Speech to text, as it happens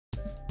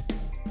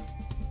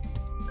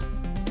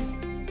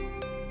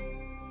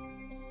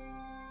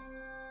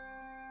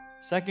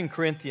2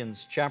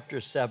 Corinthians chapter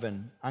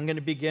 7. I'm going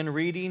to begin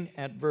reading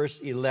at verse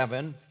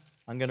 11.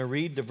 I'm going to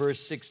read to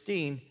verse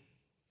 16,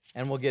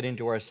 and we'll get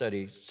into our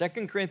study.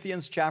 2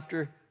 Corinthians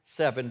chapter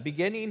 7,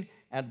 beginning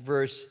at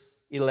verse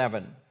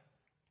 11.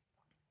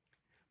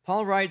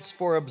 Paul writes,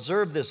 "For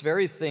observe this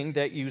very thing,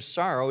 that you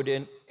sorrowed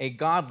in a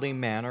godly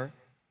manner,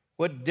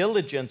 what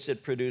diligence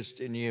it produced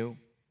in you,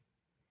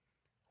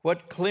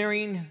 what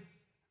clearing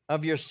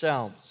of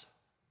yourselves,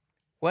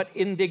 what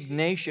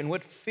indignation,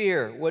 what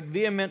fear, what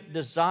vehement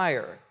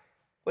desire,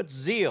 what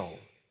zeal,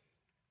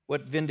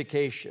 what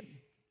vindication.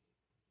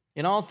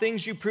 In all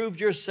things you proved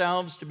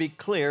yourselves to be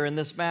clear in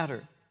this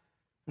matter.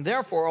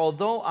 Therefore,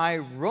 although I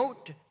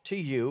wrote to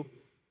you,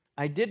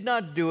 I did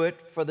not do it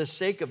for the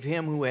sake of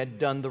him who had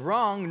done the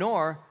wrong,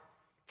 nor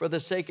for the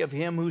sake of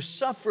him who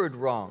suffered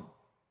wrong,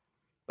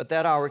 but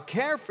that our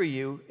care for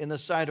you in the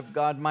sight of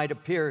God might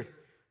appear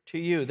to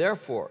you.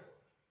 Therefore,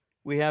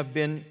 we have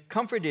been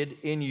comforted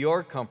in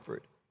your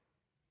comfort,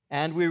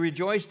 and we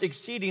rejoiced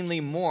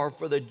exceedingly more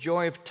for the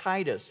joy of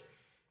Titus,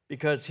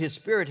 because his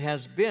spirit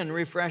has been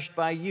refreshed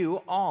by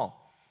you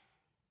all.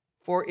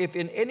 For if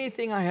in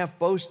anything I have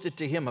boasted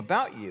to him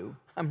about you,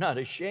 I'm not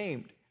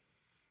ashamed.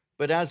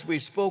 But as we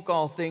spoke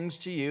all things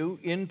to you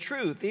in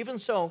truth, even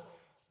so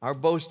our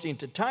boasting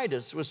to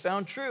Titus was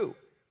found true,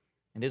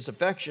 and his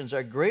affections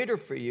are greater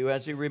for you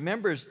as he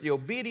remembers the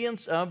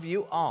obedience of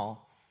you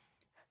all,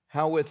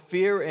 how with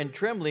fear and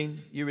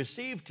trembling you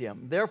received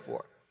him.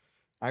 Therefore,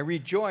 I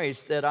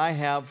rejoice that I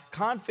have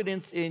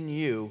confidence in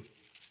you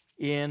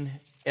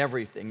in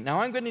everything." Now,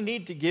 I'm going to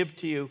need to give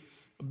to you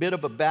a bit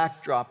of a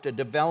backdrop to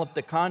develop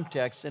the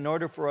context in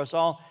order for us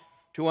all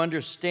to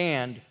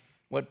understand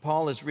what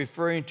Paul is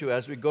referring to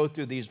as we go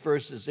through these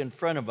verses in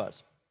front of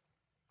us.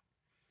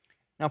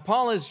 Now,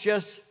 Paul has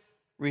just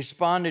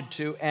responded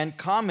to and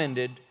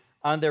commented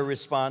on their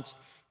response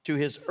to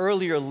his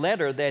earlier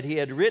letter that he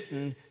had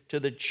written to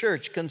the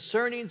church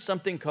concerning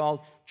something called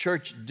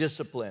church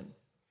discipline.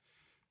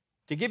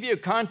 To give you a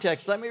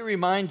context, let me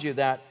remind you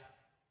that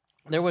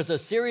there was a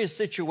serious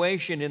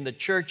situation in the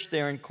church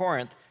there in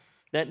Corinth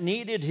that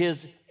needed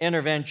his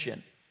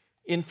intervention.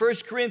 In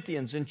 1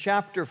 Corinthians, in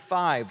chapter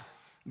 5,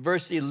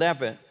 verse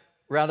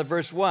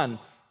 1,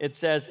 it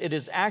says, "It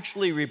is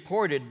actually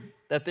reported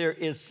that there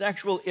is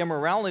sexual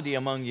immorality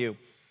among you,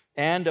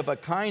 and of a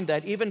kind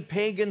that even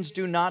pagans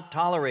do not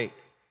tolerate.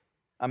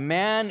 A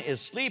man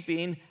is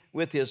sleeping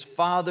with his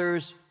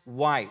father's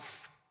wife."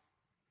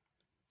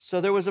 So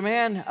there was a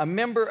man, a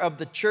member of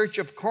the church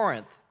of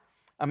Corinth,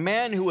 a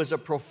man who was a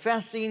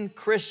professing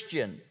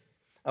Christian,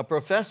 a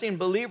professing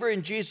believer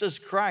in Jesus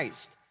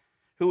Christ,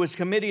 who was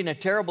committing a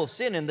terrible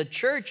sin, and the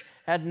church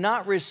had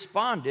not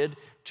responded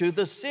to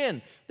the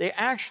sin. They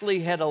actually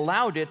had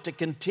allowed it to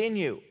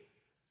continue.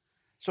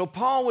 So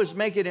Paul was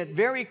making it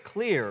very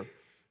clear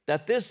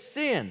that this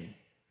sin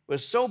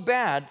was so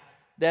bad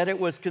that it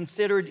was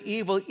considered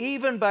evil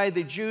even by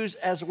the Jews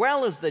as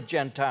well as the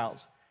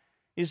Gentiles.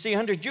 You see,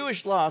 under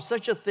Jewish law,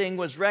 such a thing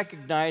was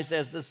recognized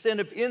as the sin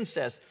of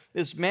incest.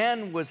 This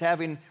man was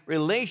having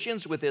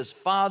relations with his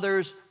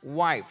father's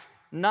wife,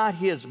 not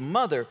his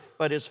mother,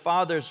 but his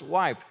father's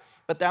wife.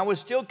 But that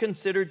was still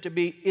considered to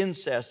be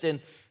incest.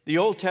 In the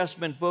Old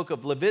Testament book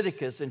of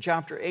Leviticus, in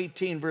chapter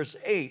 18, verse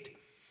 8,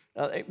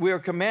 we are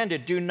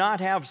commanded, "Do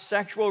not have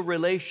sexual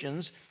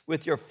relations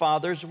with your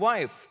father's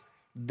wife.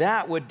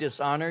 That would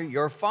dishonor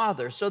your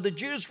father." So the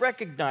Jews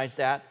recognized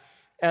that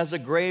as a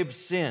grave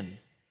sin.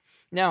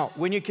 Now,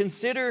 when you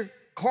consider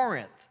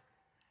Corinth,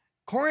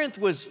 Corinth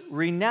was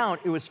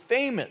renowned, it was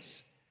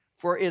famous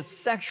for its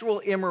sexual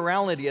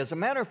immorality. As a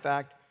matter of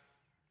fact,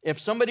 if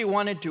somebody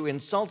wanted to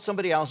insult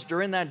somebody else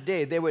during that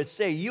day, they would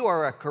say, "You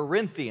are a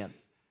Corinthian,"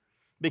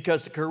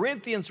 because the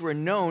Corinthians were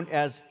known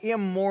as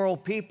immoral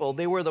people.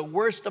 They were the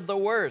worst of the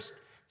worst.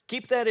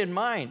 Keep that in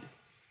mind,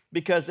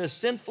 because as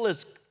sinful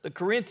as the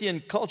Corinthian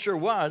culture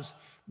was,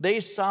 they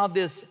saw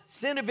this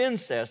sin of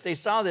incest, they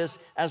saw this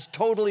as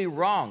totally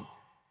wrong.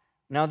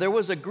 Now, there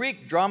was a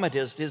Greek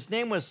dramatist, his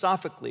name was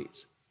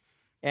Sophocles,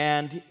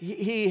 and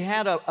he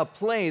had a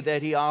play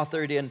that he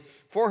authored in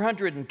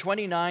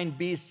 429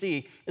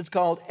 BC. It's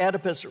called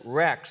Oedipus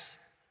Rex,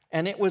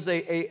 and it was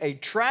a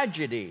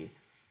tragedy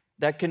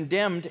that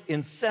condemned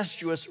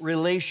incestuous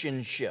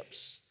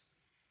relationships.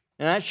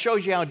 And that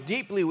shows you how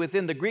deeply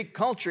within the Greek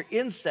culture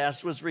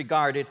incest was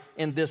regarded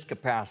in this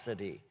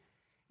capacity.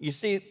 You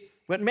see,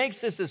 what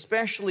makes this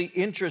especially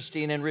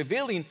interesting and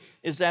revealing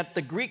is that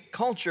the Greek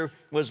culture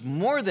was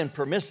more than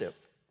permissive.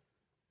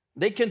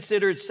 They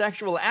considered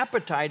sexual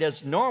appetite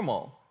as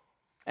normal,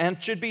 and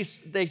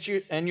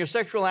and your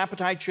sexual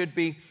appetite should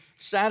be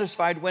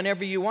satisfied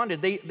whenever you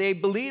wanted. They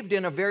believed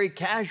in a very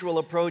casual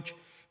approach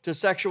to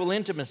sexual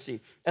intimacy.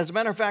 As a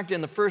matter of fact,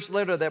 in the first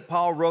letter that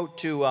Paul wrote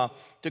to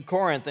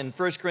Corinth, in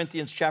 1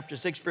 Corinthians chapter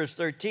 6, verse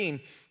 13,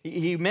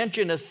 he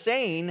mentioned a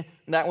saying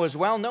that was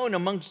well known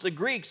amongst the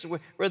Greeks,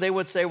 where they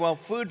would say, well,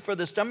 food for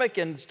the stomach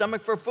and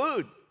stomach for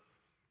food.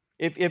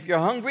 If you're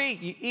hungry,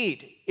 you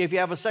eat. If you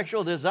have a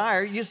sexual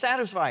desire, you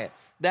satisfy it.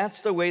 That's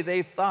the way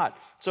they thought.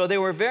 So they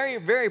were very,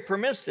 very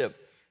permissive.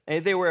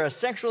 They were a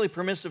sexually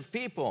permissive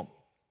people.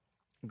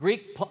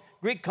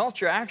 Greek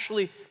culture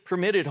actually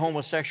permitted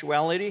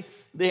homosexuality.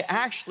 They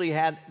actually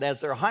had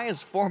as their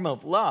highest form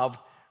of love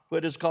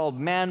what is called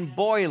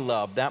man-boy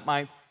love. That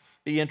might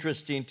be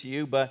interesting to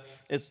you, but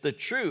it's the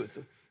truth.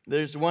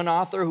 There's one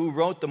author who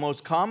wrote the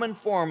most common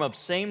form of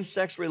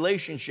same-sex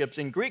relationships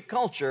in Greek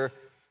culture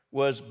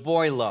was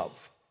boy love.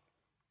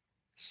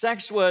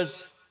 Sex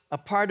was a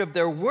part of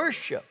their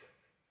worship.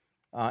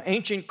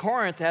 Ancient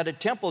Corinth had a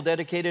temple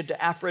dedicated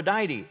to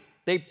Aphrodite.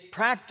 They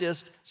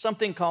practiced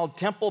something called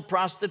temple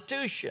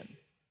prostitution.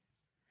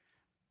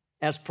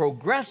 As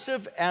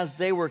progressive as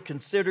they were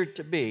considered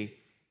to be,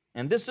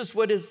 and this is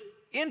what is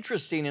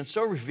interesting and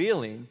so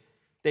revealing,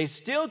 they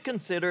still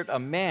considered a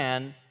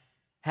man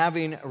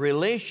having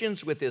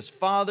relations with his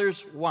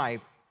father's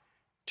wife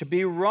to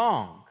be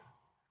wrong.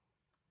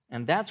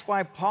 And that's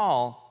why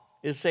Paul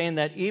is saying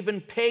that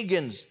even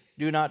pagans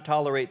do not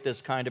tolerate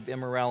this kind of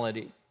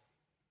immorality.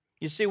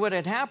 You see, what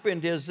had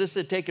happened is this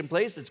had taken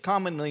place, it's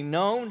commonly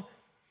known,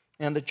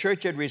 and the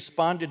church had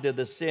responded to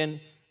the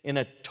sin in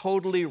a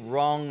totally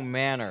wrong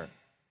manner.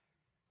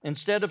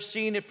 Instead of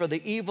seeing it for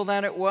the evil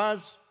that it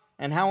was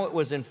and how it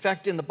was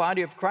infecting the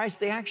body of Christ,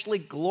 they actually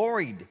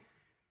gloried.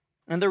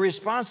 And the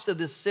response to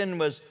this sin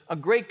was a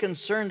great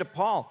concern to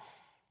Paul.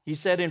 He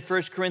said in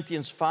 1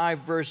 Corinthians 5,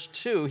 verse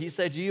 2, he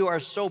said, "You are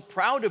so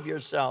proud of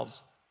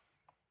yourselves,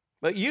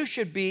 but you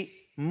should be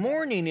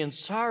mourning in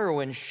sorrow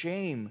and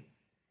shame.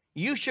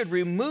 You should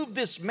remove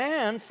this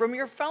man from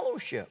your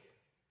fellowship."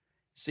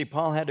 See,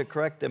 Paul had to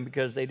correct them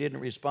because they didn't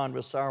respond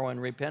with sorrow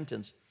and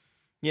repentance.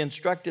 He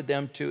instructed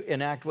them to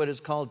enact what is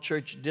called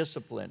church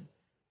discipline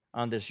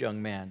on this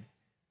young man.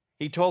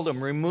 He told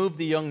them, remove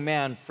the young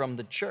man from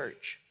the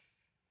church.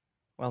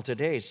 Well,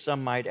 today,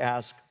 some might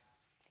ask,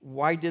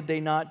 why did they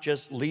not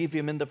just leave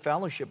him in the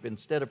fellowship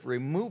instead of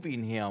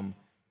removing him?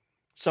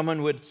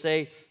 Someone would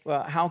say,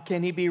 well, how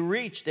can he be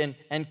reached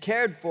and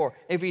cared for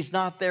if he's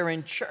not there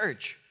in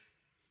church?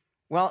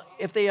 Well,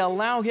 if they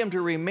allow him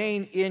to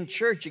remain in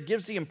church, it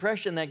gives the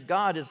impression that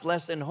God is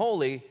less than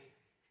holy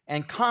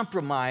and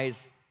compromise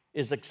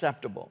is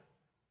acceptable.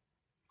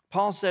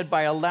 Paul said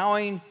by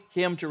allowing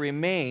him to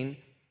remain,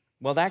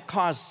 well, that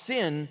caused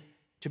sin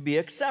to be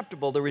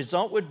acceptable. The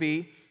result would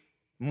be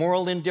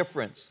moral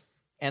indifference,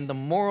 and the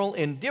moral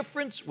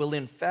indifference will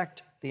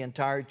infect the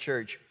entire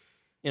church.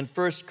 In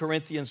 1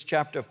 Corinthians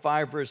chapter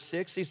 5, verse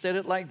 6, he said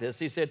it like this.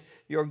 He said,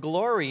 your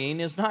glorying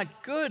is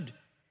not good.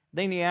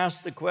 Then he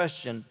asked the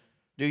question,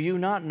 do you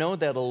not know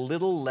that a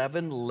little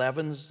leaven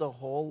leavens the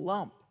whole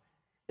lump?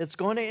 It's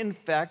going to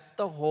infect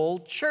the whole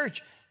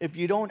church. If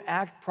you don't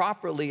act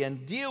properly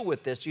and deal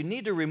with this, you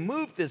need to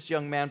remove this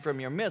young man from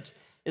your midst.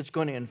 It's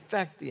going to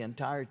infect the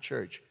entire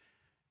church.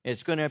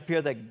 It's going to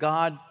appear that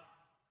God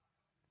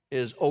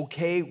is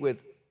okay with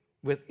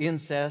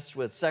incest,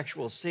 with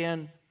sexual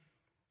sin,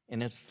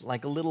 and it's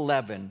like a little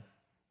leaven.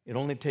 It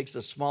only takes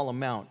a small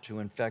amount to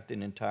infect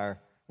an entire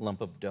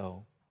lump of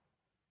dough.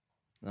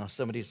 Now,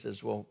 somebody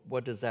says, well,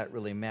 what does that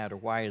really matter?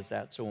 Why is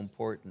that so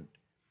important?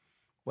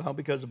 Well,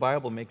 because the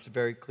Bible makes it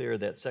very clear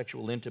that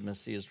sexual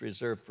intimacy is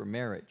reserved for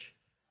marriage.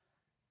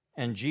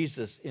 And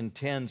Jesus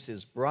intends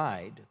his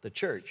bride, the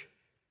church,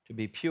 to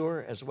be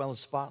pure as well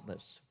as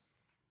spotless.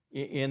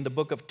 In the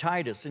book of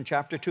Titus, in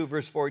chapter 2,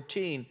 verse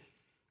 14,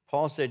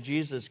 Paul said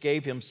Jesus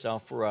gave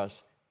himself for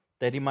us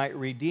that he might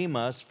redeem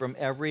us from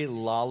every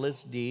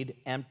lawless deed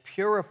and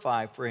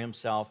purify for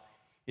himself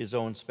his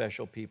own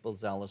special people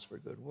zealous for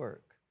good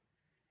work.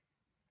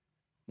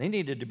 They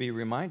needed to be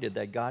reminded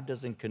that God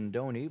doesn't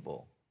condone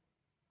evil.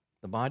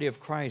 The body of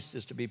Christ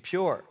is to be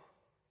pure,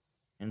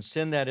 and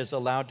sin that is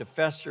allowed to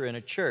fester in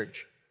a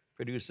church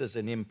produces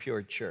an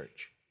impure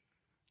church.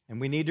 And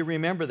we need to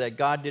remember that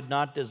God did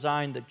not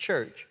design the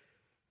church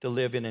to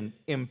live in an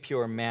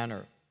impure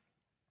manner.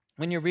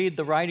 When you read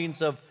the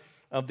writings of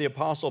the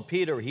Apostle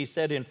Peter, he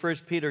said in 1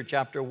 Peter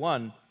chapter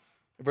 1,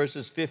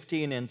 verses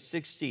 15 and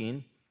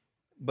 16,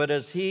 but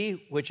as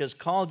he which has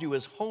called you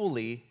is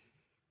holy,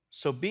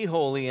 so be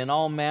holy in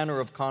all manner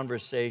of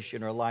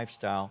conversation or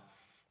lifestyle,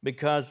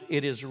 because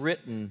it is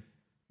written,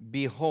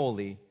 be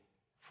holy,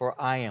 for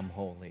I am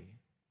holy.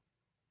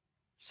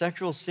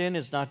 Sexual sin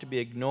is not to be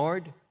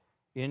ignored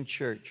in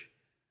church,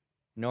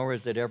 nor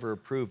is it ever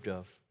approved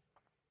of.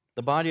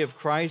 The body of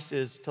Christ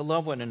is to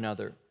love one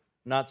another,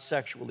 not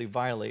sexually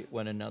violate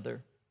one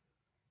another.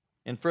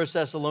 In 1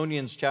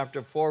 Thessalonians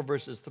chapter 4,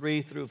 verses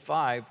 3 through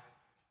 5,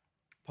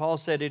 Paul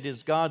said, it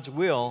is God's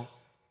will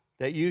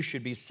that you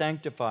should be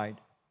sanctified,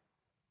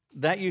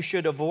 that you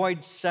should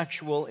avoid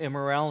sexual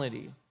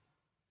immorality,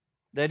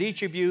 that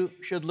each of you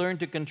should learn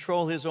to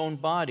control his own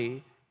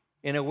body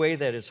in a way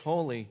that is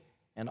holy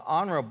and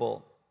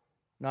honorable,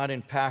 not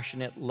in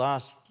passionate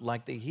lust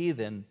like the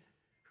heathen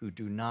who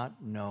do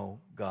not know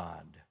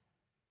God.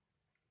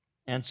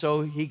 And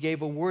so he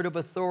gave a word of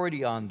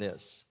authority on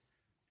this.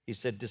 He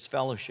said,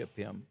 disfellowship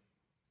him.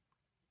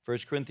 1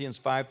 Corinthians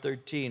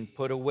 5:13,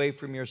 put away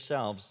from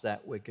yourselves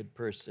that wicked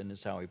person,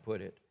 is how he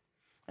put it.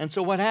 And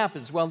so what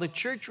happens? Well, the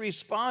church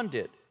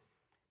responded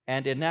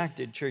and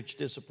enacted church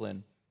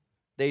discipline.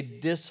 They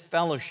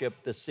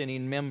disfellowshipped the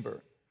sinning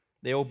member.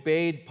 They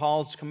obeyed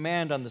Paul's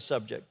command on the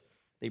subject.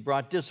 They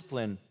brought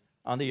discipline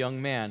on the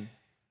young man.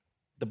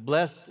 The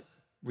blessed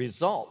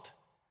result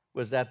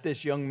was that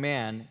this young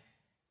man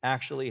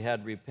actually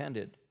had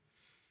repented.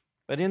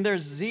 But in their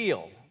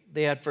zeal,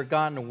 they had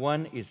forgotten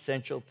one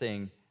essential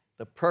thing,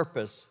 the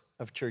purpose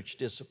of church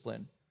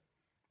discipline.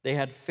 They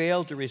had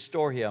failed to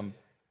restore him.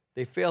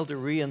 They failed to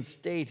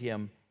reinstate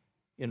him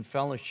in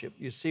fellowship.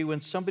 You see,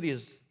 when somebody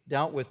is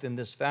dealt with in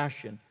this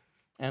fashion,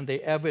 and they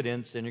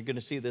evidence, and you're going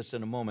to see this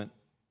in a moment,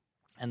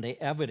 and they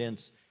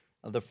evidence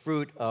the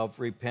fruit of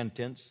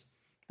repentance,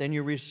 then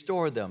you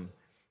restore them,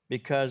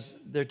 because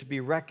they're to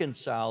be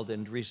reconciled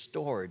and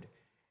restored.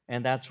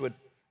 And that's what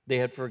they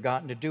had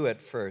forgotten to do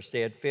at first. They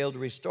had failed to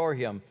restore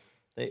him.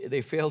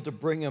 They failed to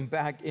bring him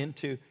back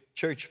into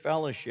church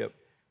fellowship.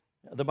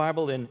 The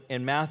Bible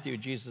in Matthew,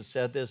 Jesus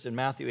said this in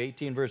Matthew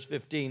 18, verse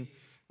 15,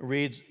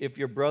 reads, if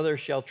your brother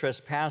shall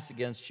trespass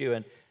against you,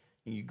 and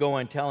you go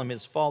and tell him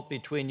his fault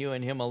between you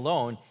and him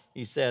alone,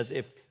 he says,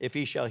 if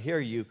he shall hear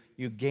you,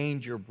 you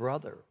gained your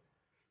brother.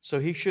 So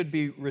he should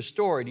be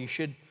restored.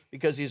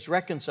 Because he's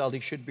reconciled,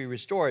 he should be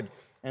restored.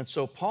 And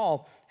so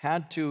Paul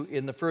had to,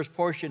 in the first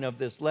portion of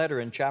this letter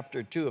in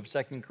chapter 2 of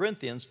 2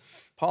 Corinthians,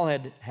 Paul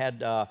had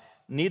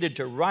needed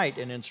to write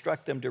and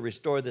instruct them to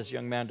restore this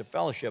young man to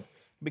fellowship,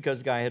 because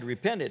the guy had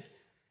repented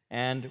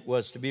and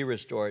was to be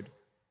restored.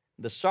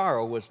 The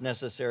sorrow was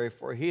necessary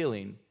for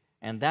healing.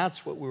 And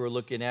that's what we were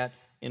looking at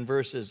in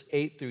verses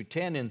 8 through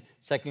 10 in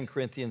 2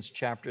 Corinthians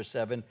chapter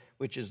 7,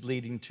 which is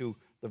leading to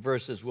the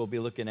verses we'll be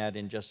looking at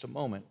in just a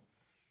moment.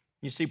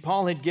 You see,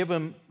 Paul had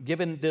given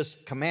this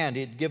command,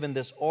 he had given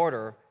this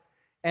order,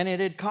 and it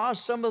had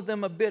caused some of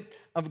them a bit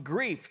of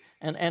grief.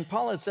 And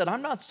Paul had said,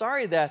 I'm not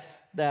sorry that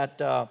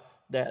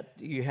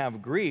you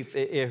have grief.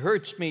 It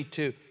hurts me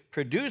to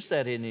produce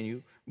that in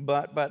you,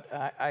 but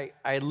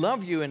I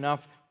love you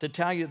enough to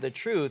tell you the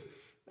truth.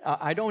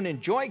 I don't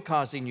enjoy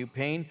causing you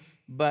pain,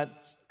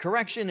 but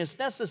correction is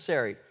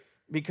necessary,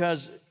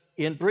 because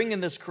in bringing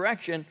this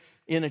correction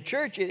in a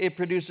church, it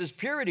produces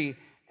purity.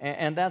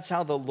 And that's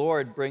how the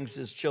Lord brings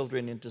his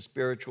children into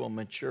spiritual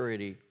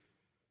maturity.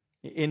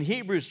 In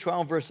Hebrews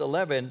 12, verse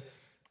 11,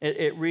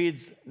 it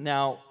reads,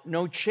 now,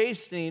 no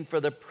chastening for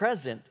the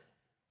present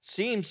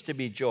seems to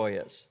be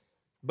joyous,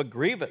 but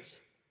grievous.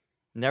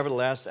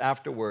 Nevertheless,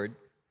 afterward,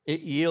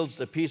 it yields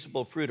the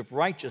peaceable fruit of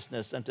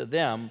righteousness unto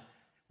them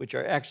which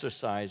are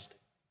exercised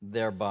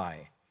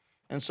thereby.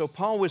 And so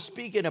Paul was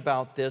speaking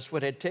about this,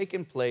 what had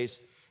taken place,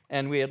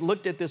 and we had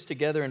looked at this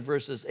together in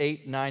verses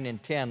 8, 9,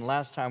 and 10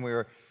 last time we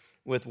were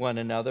with one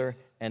another.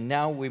 And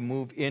now we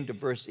move into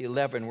verse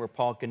 11, where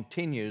Paul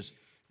continues,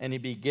 and he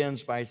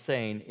begins by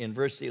saying in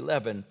verse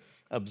 11,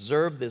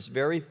 observe this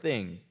very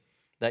thing,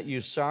 that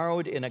you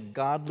sorrowed in a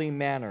godly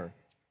manner,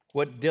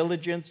 what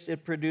diligence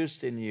it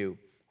produced in you,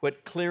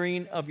 what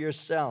clearing of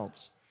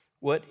yourselves,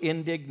 what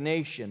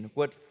indignation,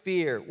 what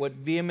fear, what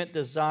vehement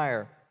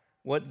desire,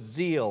 what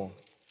zeal,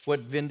 what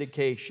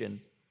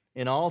vindication.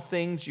 In all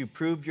things you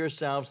proved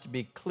yourselves to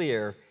be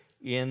clear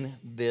in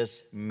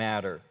this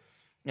matter.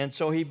 And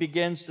so he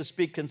begins to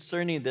speak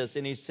concerning this,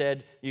 and he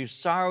said, you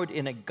sorrowed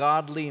in a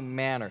godly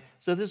manner.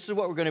 So this is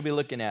what we're going to be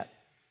looking at,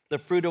 the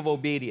fruit of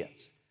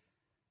obedience,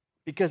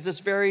 because it's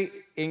very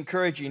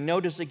encouraging.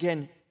 Notice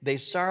again, they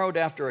sorrowed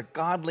after a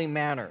godly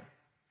manner.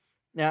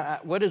 Now,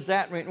 what does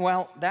that mean?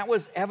 Well, that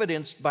was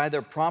evidenced by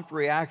their prompt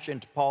reaction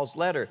to Paul's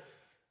letter.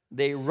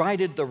 They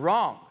righted the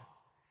wrong.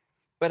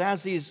 But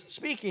as he's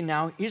speaking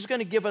now, he's going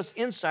to give us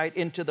insight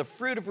into the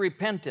fruit of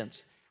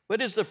repentance.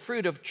 What is the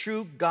fruit of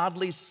true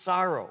godly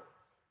sorrow?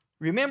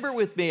 Remember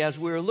with me, as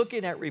we were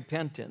looking at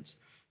repentance,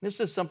 this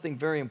is something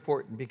very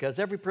important, because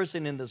every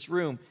person in this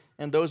room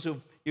and those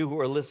of you who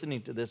are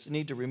listening to this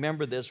need to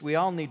remember this. We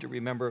all need to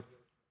remember,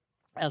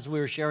 as we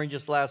were sharing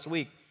just last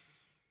week,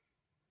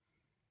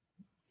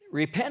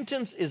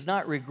 repentance is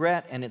not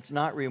regret and it's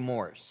not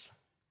remorse.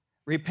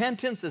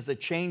 Repentance is a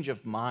change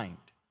of mind.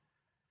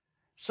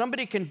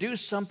 Somebody can do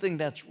something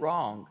that's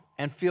wrong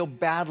and feel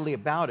badly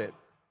about it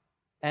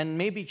and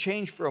maybe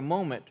change for a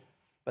moment,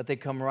 but they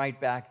come right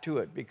back to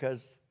it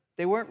because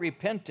they weren't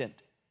repentant.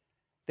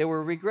 They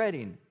were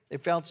regretting. They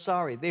felt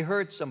sorry. They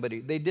hurt somebody.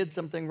 They did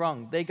something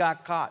wrong. They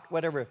got caught,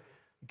 whatever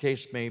the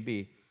case may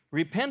be.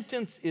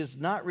 Repentance is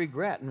not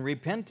regret, and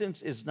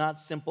repentance is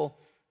not simple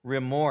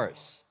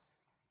remorse.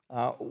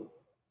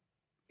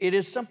 It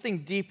is something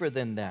deeper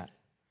than that.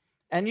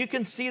 And you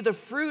can see the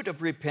fruit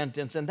of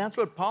repentance, and that's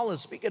what Paul is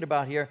speaking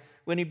about here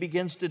when he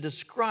begins to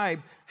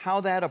describe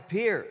how that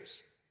appears.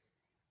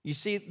 You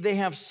see, they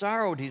have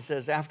sorrowed, he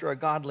says, after a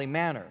godly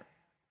manner.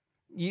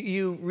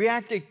 You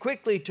reacted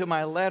quickly to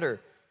my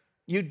letter.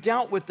 You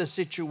dealt with the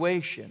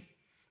situation.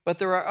 But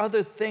there are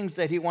other things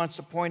that he wants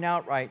to point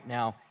out right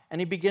now,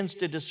 and he begins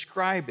to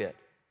describe it.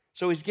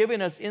 So he's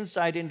giving us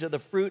insight into the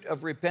fruit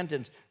of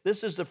repentance.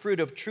 This is the fruit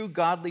of true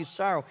godly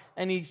sorrow.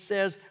 And he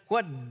says,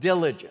 what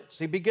diligence?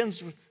 He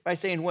begins by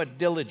saying, what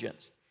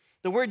diligence?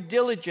 The word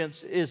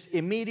diligence is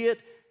immediate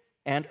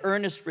and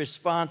earnest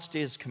response to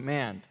his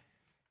command.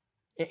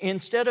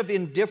 Instead of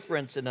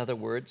indifference, in other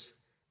words,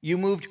 you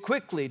moved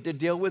quickly to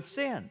deal with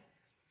sin.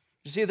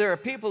 You see, there are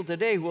people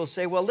today who will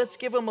say, well, let's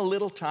give him a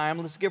little time.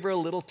 Let's give her a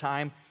little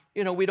time.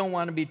 We don't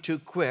want to be too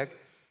quick.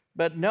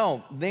 But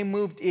no, they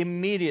moved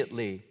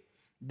immediately.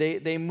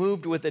 They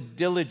moved with a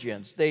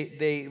diligence.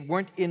 They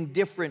weren't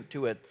indifferent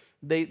to it.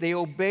 They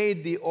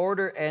obeyed the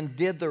order and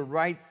did the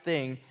right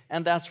thing.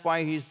 And that's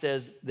why he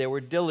says they were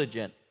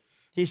diligent.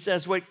 He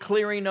says, what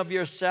clearing of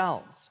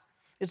yourselves.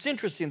 It's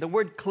interesting, the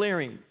word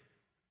clearing.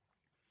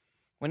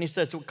 When he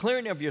says,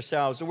 clearing of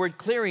yourselves, the word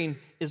clearing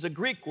is a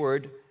Greek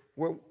word,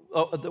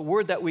 the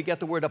word that we get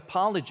the word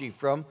apology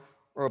from,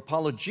 or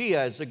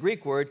apologia is a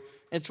Greek word.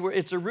 It's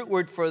a root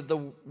word for the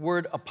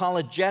word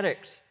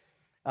apologetics.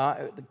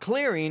 The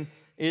clearing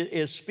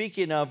is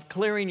speaking of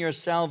clearing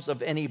yourselves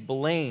of any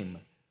blame.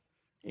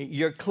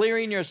 You're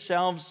clearing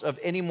yourselves of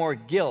any more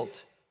guilt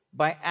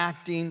by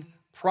acting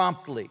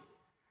promptly.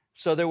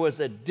 So there was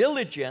a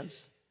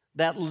diligence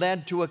that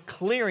led to a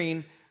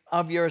clearing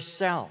of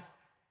yourself.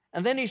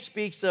 And then he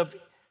speaks of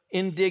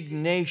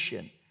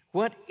indignation.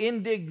 What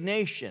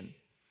indignation?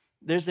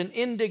 There's an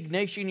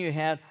indignation you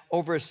had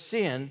over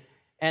sin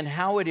and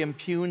how it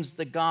impugns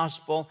the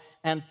gospel.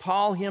 And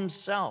Paul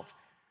himself,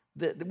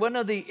 one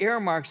of the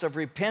earmarks of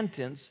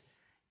repentance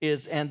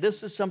is, and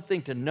this is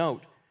something to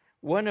note,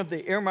 one of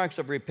the earmarks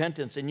of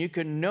repentance, and you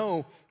can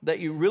know that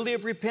you really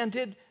have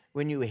repented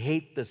when you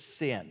hate the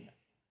sin,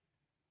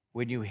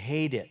 when you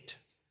hate it.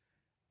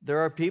 There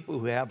are people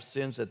who have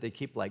sins that they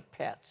keep like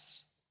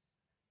pets,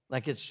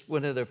 like it's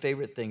one of their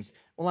favorite things.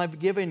 Well, I've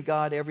given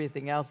God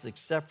everything else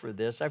except for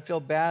this. I feel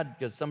bad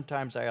because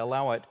sometimes I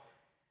allow it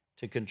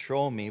to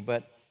control me,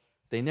 but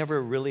they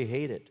never really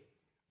hate it.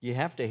 You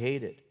have to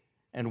hate it.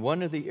 And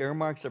one of the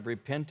earmarks of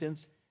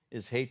repentance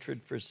is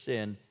hatred for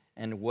sin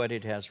and what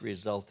it has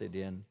resulted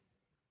in.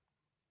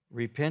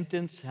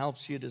 Repentance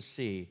helps you to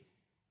see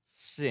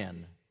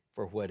sin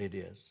for what it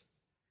is.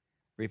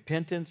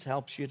 Repentance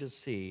helps you to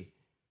see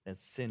that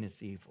sin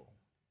is evil.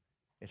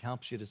 It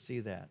helps you to see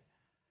that.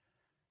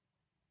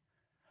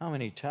 How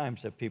many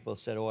times have people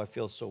said, oh, I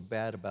feel so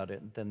bad about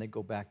it, and then they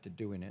go back to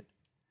doing it?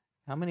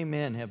 How many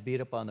men have beat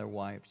up on their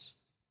wives?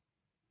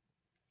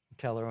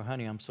 Tell her, oh,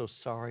 honey, I'm so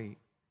sorry.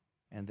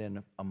 And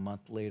then a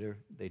month later,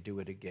 they do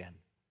it again.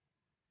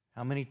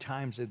 How many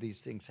times did these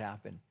things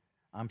happen?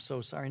 I'm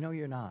so sorry. No,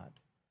 you're not.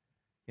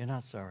 You're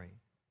not sorry.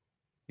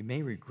 You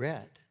may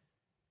regret.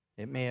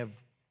 It may have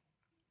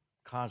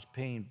caused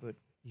pain, but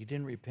you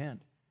didn't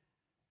repent.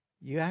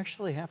 You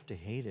actually have to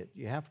hate it.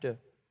 You have to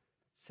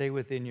say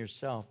within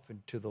yourself and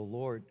to the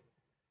Lord,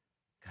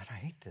 God, I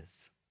hate this.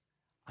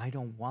 I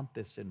don't want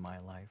this in my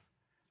life.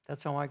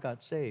 That's how I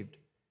got saved.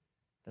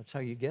 That's how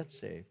you get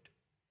saved,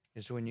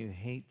 is when you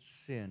hate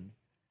sin,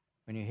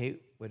 when you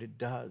hate what it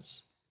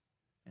does,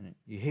 and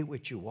you hate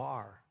what you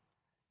are.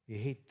 You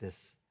hate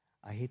this.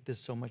 I hate this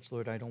so much,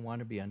 Lord. I don't want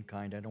to be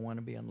unkind. I don't want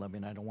to be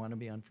unloving. I don't want to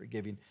be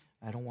unforgiving.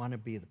 I don't want to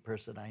be the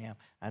person I am.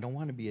 I don't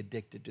want to be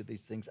addicted to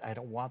these things. I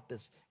don't want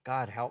this.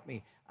 God, help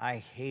me. I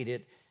hate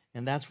it.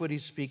 And that's what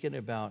he's speaking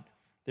about.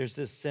 There's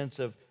this sense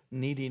of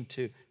needing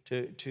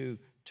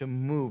to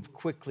move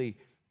quickly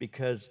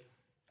because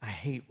I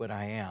hate what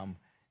I am.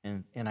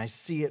 And I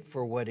see it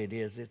for what it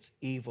is. It's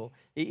evil.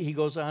 He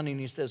goes on and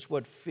he says,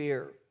 what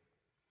fear?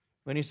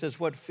 When he says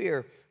what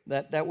fear,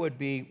 that would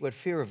be what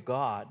fear of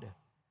God,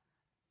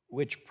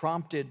 which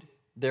prompted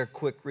their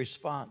quick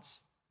response.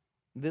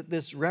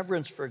 This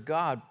reverence for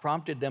God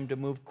prompted them to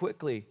move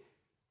quickly,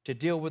 to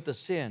deal with the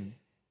sin,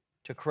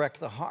 to correct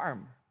the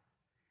harm.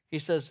 He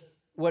says,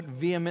 what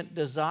vehement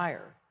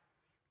desire.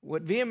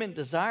 What vehement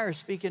desire,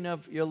 speaking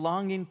of your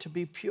longing to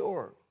be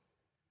pure.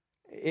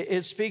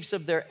 It speaks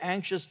of their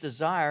anxious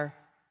desire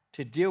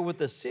to deal with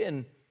the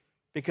sin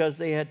because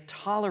they had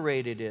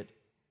tolerated it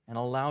and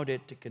allowed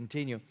it to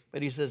continue.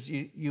 But he says,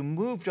 you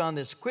moved on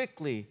this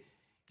quickly.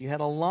 You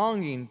had a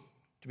longing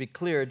to be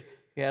cleared.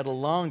 You had a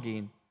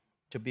longing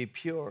to be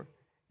pure.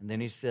 And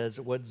then he says,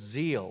 what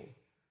zeal?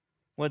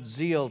 What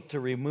zeal to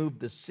remove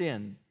the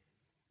sin?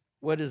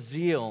 What is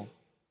zeal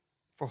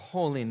for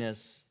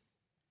holiness?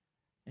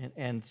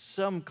 And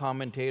some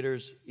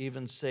commentators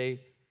even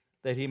say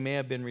that he may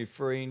have been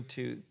referring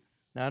to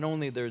not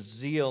only their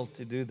zeal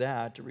to do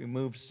that, to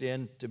remove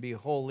sin, to be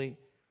holy,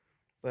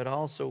 but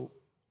also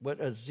what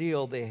a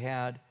zeal they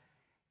had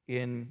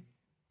in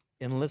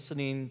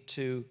listening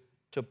to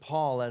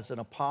Paul as an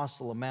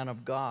apostle, a man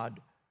of God,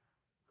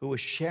 who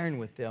was sharing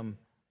with them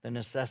the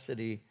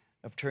necessity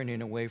of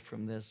turning away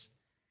from this.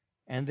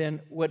 And then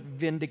what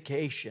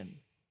vindication.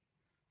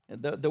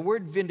 The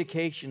word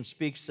vindication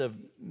speaks of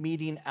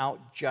meting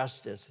out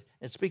justice.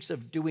 It speaks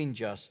of doing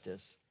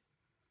justice.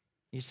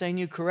 He's saying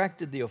you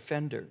corrected the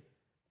offender.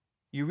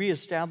 You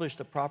reestablished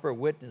the proper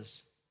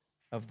witness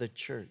of the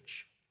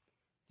church.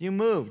 You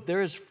moved.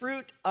 There is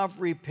fruit of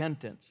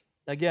repentance.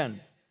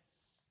 Again,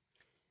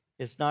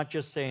 it's not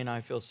just saying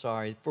I feel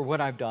sorry for what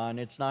I've done.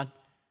 It's not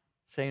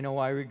saying, oh,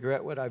 I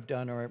regret what I've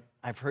done or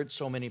I've hurt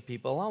so many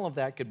people. All of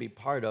that could be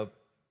part of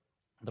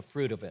the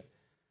fruit of it.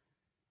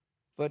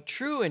 But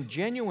true and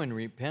genuine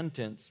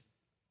repentance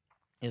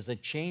is a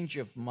change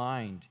of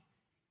mind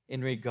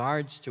in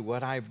regards to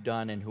what I've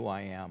done and who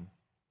I am.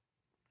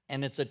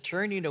 And it's a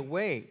turning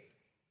away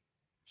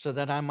so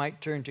that I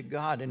might turn to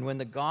God. And when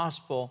the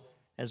gospel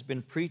has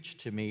been preached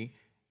to me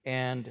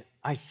and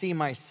I see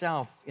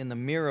myself in the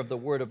mirror of the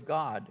Word of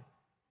God,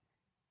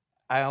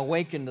 I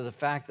awaken to the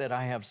fact that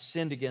I have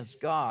sinned against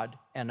God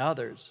and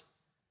others.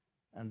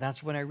 And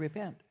that's when I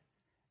repent.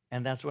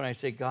 And that's when I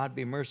say, God,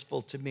 be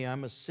merciful to me.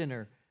 I'm a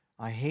sinner.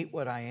 I hate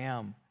what I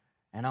am.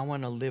 And I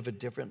want to live a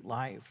different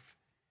life.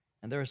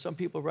 And there are some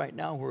people right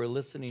now who are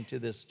listening to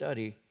this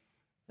study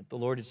that the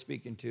Lord is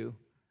speaking to,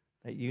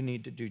 that you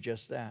need to do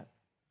just that.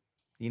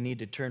 You need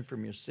to turn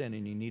from your sin,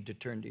 and you need to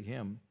turn to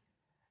Him.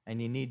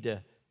 And you need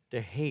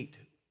to hate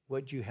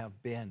what you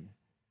have been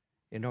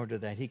in order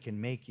that He can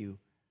make you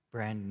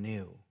brand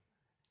new.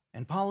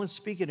 And Paul is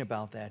speaking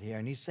about that here,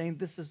 and he's saying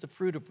this is the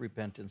fruit of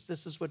repentance.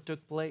 This is what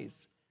took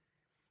place.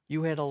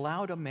 You had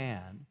allowed a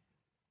man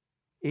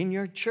in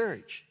your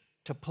church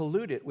to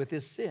pollute it with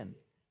his sin.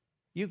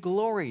 You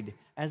gloried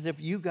as if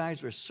you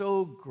guys were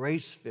so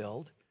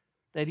grace-filled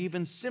that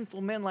even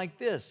sinful men like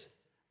this,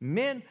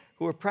 men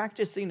who were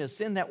practicing a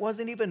sin that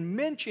wasn't even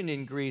mentioned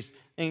in Greece.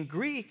 In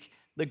Greek,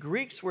 the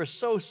Greeks were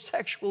so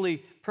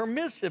sexually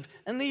permissive,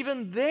 and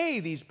even they,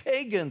 these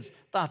pagans,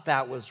 thought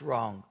that was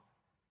wrong.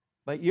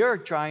 But you're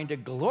trying to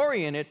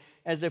glory in it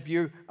as if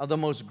you are the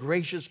most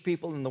gracious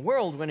people in the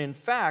world, when in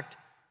fact,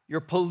 you're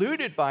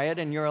polluted by it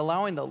and you're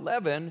allowing the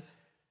leaven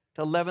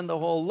to leaven the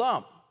whole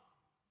lump.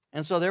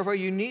 And so therefore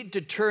you need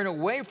to turn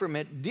away from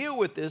it, deal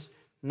with this.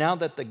 Now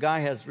that the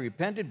guy has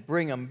repented,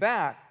 bring him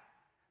back.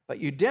 But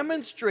you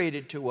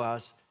demonstrated to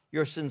us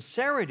your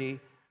sincerity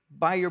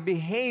by your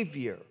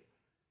behavior.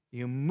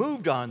 You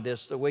moved on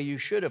this the way you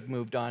should have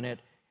moved on it,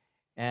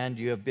 and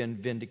you have been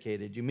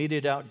vindicated. You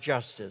meted out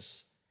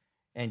justice,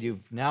 and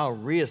you've now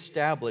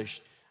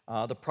reestablished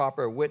the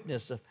proper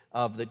witness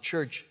of the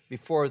church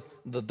before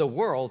the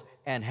world,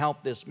 and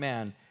helped this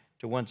man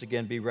to once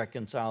again be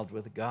reconciled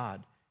with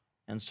God.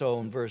 And so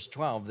in verse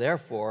 12,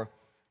 therefore,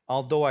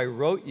 although I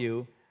wrote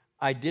you,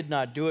 I did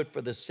not do it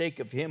for the sake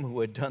of him who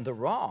had done the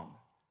wrong,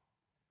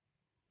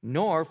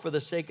 nor for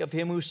the sake of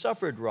him who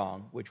suffered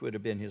wrong, which would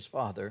have been his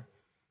father,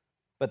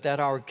 but that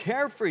our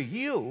care for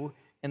you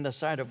in the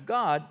sight of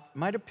God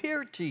might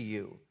appear to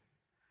you.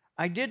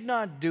 I did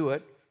not do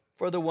it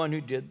for the one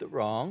who did the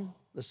wrong,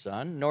 the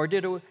son, nor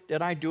did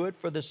I do it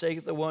for the sake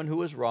of the one who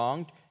was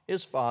wronged,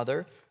 his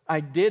father. I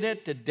did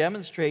it to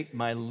demonstrate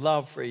my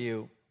love for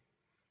you.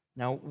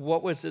 Now,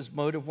 what was his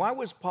motive? Why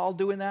was Paul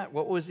doing that?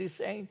 What was he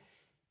saying?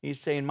 He's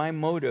saying, my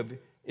motive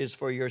is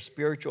for your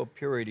spiritual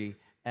purity,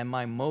 and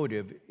my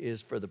motive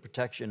is for the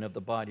protection of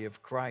the body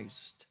of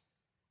Christ.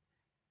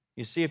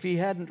 You see, if he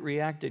hadn't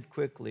reacted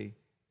quickly,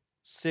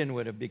 sin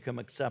would have become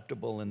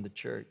acceptable in the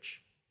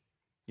church.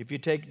 If you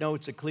take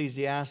notes,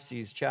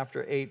 Ecclesiastes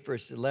chapter 8,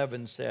 verse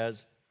 11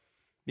 says,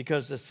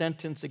 because the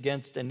sentence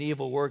against an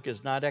evil work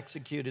is not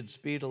executed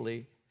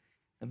speedily,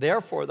 and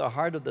therefore the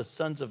heart of the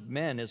sons of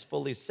men is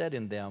fully set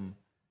in them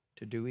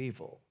to do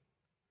evil.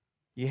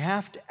 You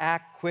have to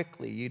act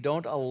quickly. You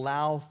don't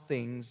allow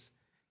things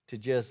to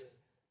just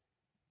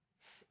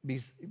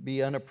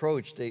be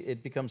unapproached.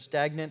 It becomes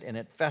stagnant and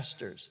it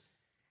festers.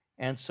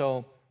 And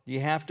so you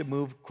have to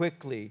move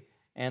quickly.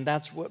 And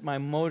that's what my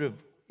motive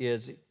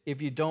is.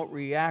 If you don't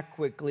react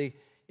quickly,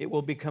 it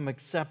will become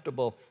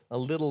acceptable. A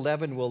little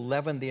leaven will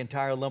leaven the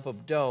entire lump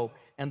of dough,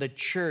 and the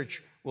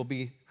church will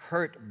be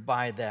hurt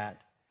by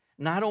that.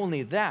 Not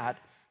only that,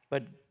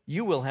 but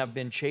you will have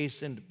been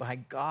chastened by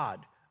God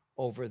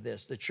over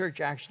this. The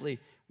church actually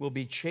will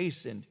be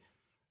chastened.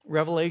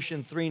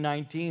 Revelation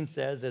 3:19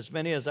 says, as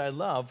many as I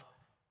love,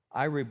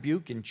 I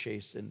rebuke and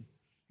chasten.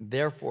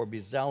 Therefore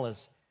be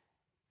zealous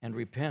and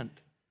repent.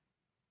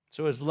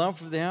 So his love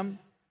for them,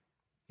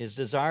 his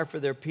desire for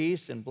their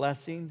peace and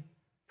blessing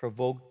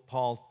provoked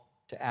Paul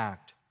to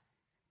act.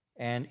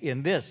 And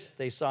in this,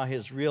 they saw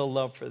his real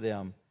love for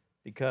them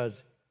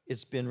because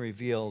it's been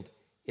revealed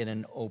in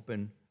an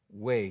open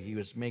way. He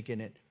was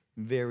making it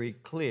very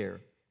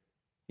clear.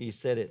 He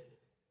said it,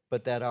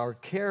 but that our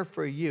care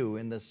for you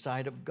in the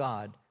sight of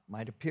God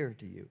might appear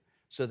to you,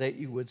 so that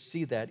you would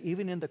see that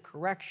even in the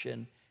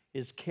correction,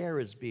 his care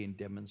is being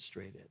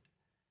demonstrated.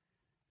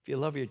 If you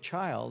love your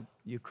child,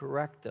 you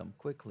correct them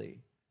quickly.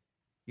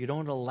 You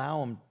don't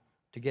allow them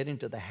to get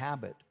into the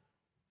habit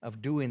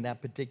of doing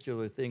that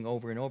particular thing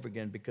over and over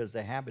again, because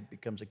the habit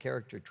becomes a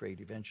character trait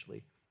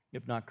eventually,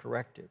 if not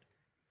corrected.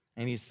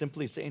 And he's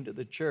simply saying to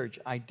the church,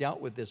 I dealt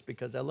with this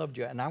because I loved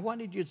you, and I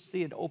wanted you to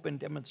see an open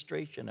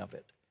demonstration of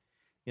it.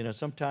 You know,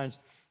 sometimes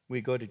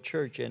we go to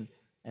church and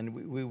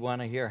we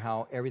want to hear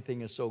how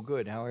everything is so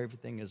good, how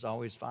everything is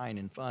always fine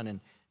and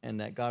fun, and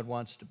that God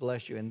wants to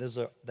bless you. And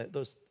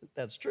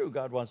that's true,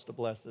 God wants to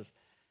bless us.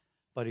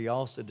 But he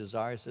also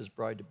desires his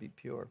bride to be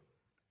pure.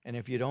 And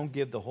if you don't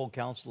give the whole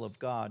counsel of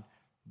God,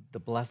 the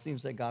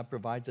blessings that God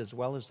provides as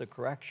well as the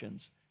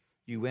corrections,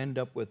 you end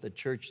up with a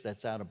church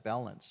that's out of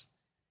balance.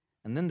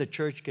 And then the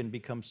church can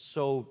become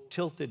so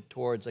tilted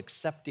towards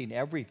accepting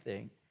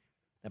everything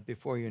that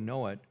before you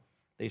know it,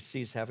 they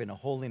cease having a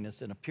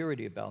holiness and a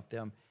purity about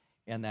them.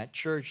 And that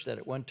church that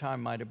at one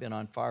time might have been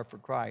on fire for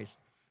Christ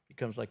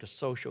becomes like a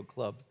social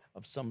club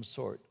of some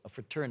sort, a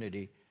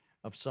fraternity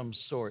of some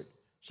sort,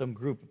 some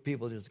group of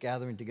people just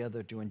gathering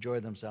together to enjoy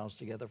themselves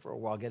together for a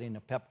while, getting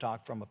a pep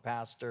talk from a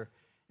pastor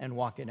and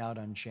walking out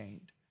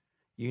unchained.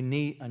 You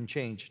need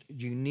unchanged.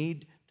 You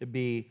need to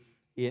be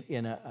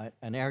in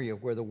an area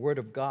where the Word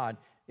of God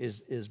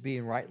is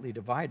being rightly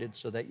divided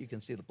so that you can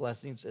see the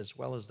blessings as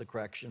well as the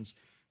corrections.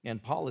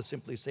 And Paul is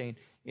simply saying,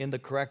 in the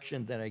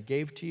correction that I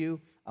gave to you,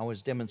 I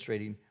was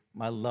demonstrating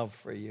my love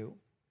for you.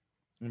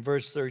 In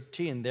verse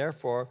 13,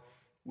 therefore,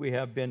 we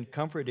have been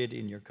comforted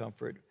in your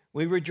comfort.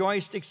 We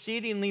rejoiced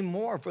exceedingly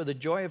more for the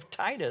joy of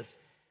Titus,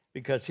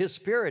 because his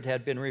spirit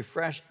had been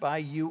refreshed by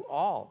you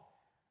all.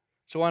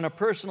 So on a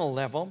personal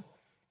level,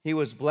 he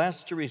was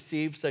blessed to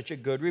receive such a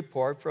good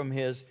report from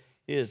his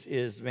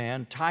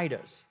man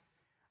Titus.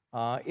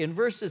 In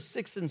verses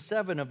 6 and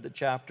 7 of the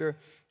chapter,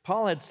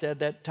 Paul had said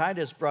that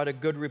Titus brought a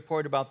good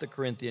report about the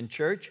Corinthian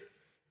church.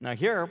 Now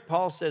here,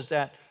 Paul says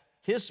that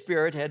his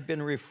spirit had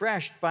been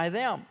refreshed by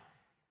them.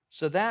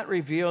 So that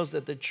reveals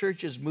that the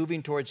church is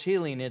moving towards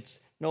healing. It's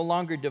no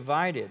longer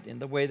divided in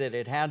the way that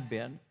it had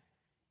been.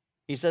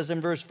 He says in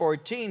verse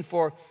 14,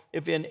 for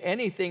if in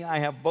anything I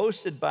have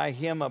boasted by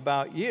him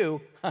about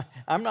you,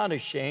 I'm not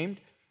ashamed,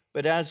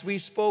 but as we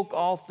spoke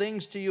all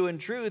things to you in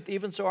truth,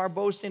 even so our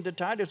boasting to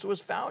Titus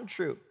was found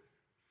true.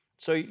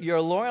 So your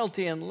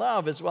loyalty and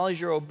love, as well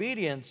as your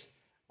obedience,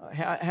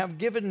 have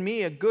given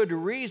me a good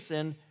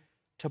reason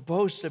to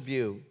boast of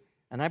you.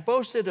 And I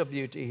boasted of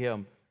you to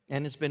him,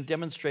 and it's been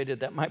demonstrated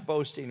that my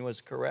boasting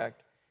was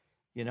correct.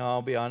 You know,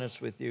 I'll be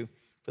honest with you,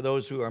 for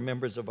those who are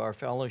members of our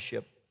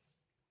fellowship,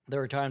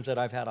 there are times that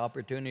I've had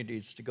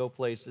opportunities to go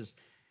places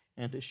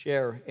and to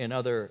share in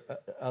other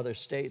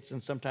states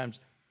and sometimes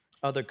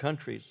other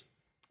countries.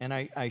 And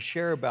I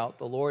share about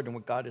the Lord and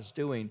what God is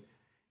doing.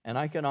 And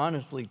I can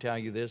honestly tell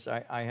you this,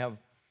 I have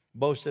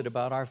boasted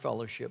about our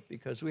fellowship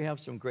because we have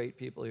some great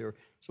people here,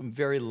 some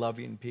very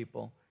loving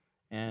people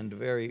and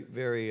very,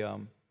 very,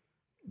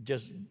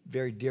 just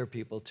very dear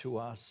people to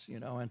us, you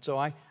know. And so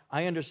I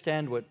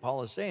understand what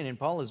Paul is saying. And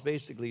Paul is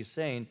basically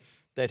saying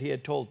that he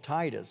had told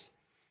Titus,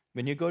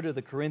 when you go to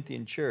the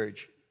Corinthian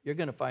church, you're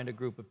going to find a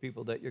group of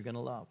people that you're going to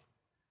love.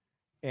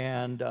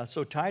 And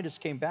so Titus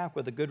came back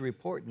with a good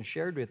report and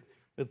shared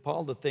with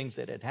Paul the things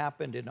that had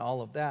happened and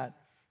all of that.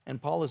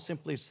 And Paul is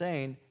simply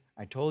saying,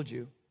 I told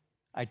you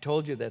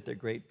that they're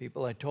great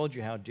people. I told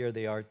you how dear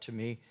they are to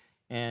me.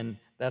 And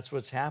that's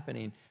what's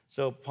happening.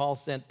 So Paul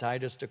sent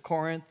Titus to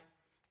Corinth.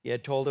 He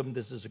had told him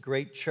this is a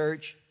great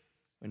church.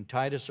 When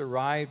Titus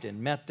arrived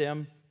and met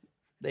them,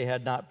 they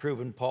had not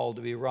proven Paul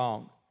to be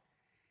wrong.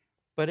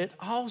 But it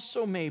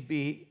also may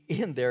be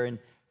in there, and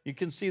you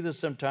can see this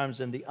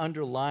sometimes in the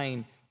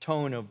underlying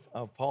tone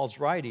of Paul's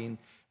writing,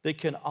 that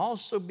can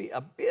also be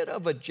a bit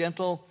of a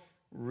gentle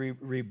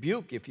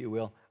rebuke, if you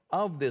will,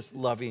 of this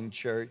loving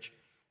church,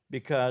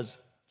 because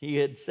he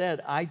had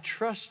said, I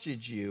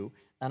trusted you,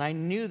 and I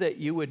knew that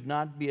you would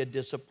not be a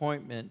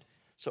disappointment.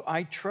 So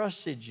I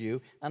trusted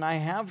you, and I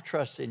have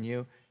trust in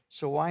you,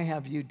 so why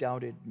have you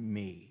doubted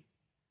me?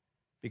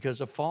 Because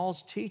the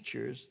false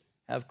teachers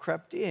have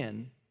crept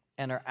in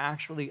and are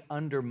actually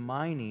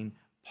undermining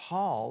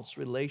Paul's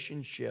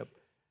relationship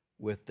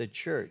with the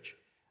church.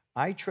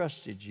 I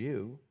trusted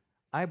you.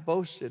 I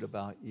boasted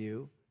about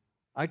you.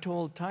 I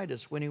told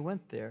Titus when he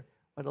went there,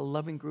 what a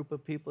loving group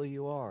of people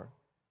you are.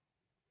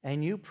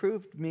 And you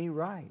proved me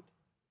right.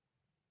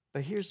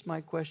 But here's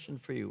my question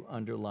for you,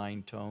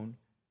 underlying tone.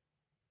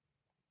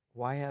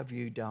 Why have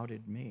you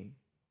doubted me?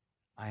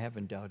 I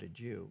haven't doubted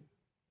you.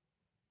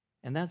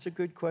 And that's a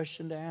good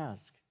question to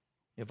ask.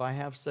 If I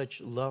have such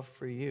love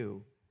for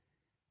you,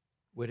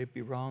 would it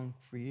be wrong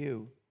for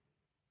you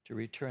to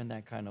return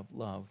that kind of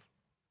love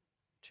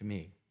to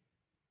me?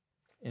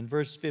 In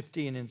verse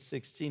 15 and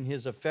 16,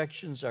 his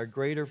affections are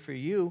greater for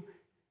you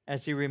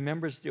as he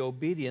remembers the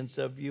obedience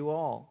of you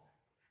all,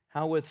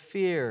 how with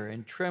fear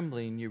and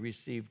trembling you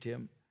received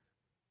him.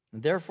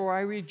 And therefore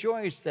I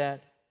rejoice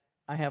that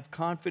I have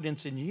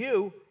confidence in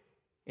you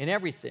in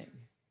everything.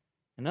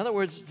 In other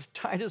words,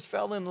 Titus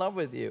fell in love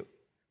with you.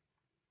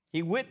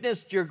 He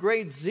witnessed your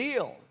great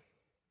zeal.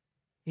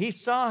 He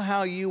saw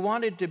how you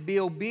wanted to be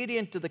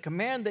obedient to the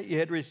command that you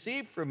had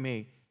received from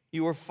me.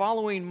 You were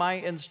following my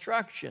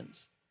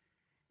instructions.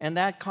 And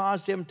that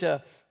caused him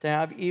to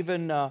have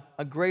even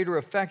a greater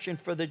affection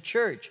for the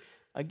church.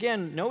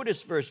 Again,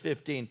 notice verse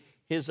 15.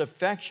 His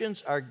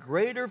affections are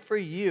greater for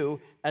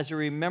you as he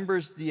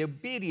remembers the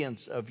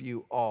obedience of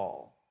you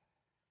all.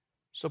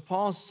 So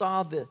Paul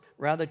saw that,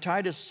 rather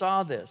Titus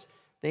saw this.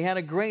 They had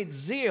a great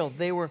zeal.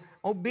 They were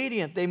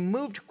obedient. They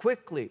moved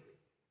quickly.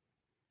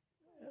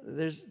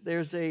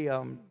 There's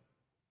a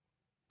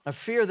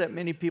fear that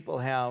many people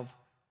have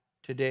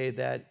today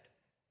that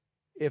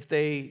if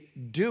they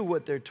do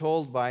what they're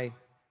told by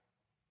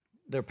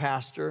their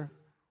pastor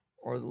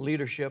or the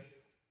leadership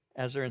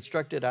as they're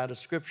instructed out of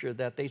Scripture,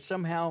 that they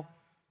somehow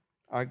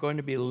are going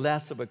to be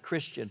less of a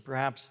Christian,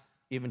 perhaps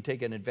even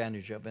taken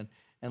advantage of.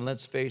 And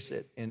let's face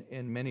it,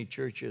 in many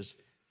churches,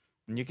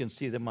 and you can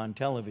see them on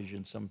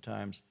television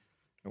sometimes,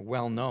 they're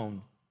well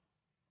known,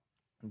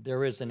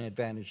 there is an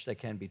advantage that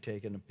can be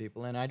taken of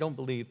people. And I don't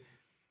believe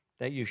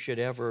that you should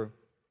ever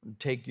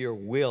take your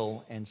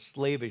will and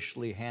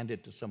slavishly hand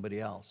it to somebody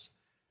else.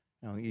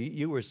 No,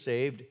 you were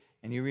saved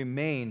and you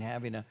remain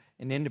having an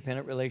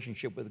independent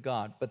relationship with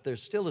God, but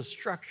there's still a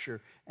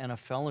structure and a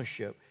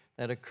fellowship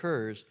that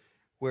occurs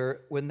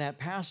where when that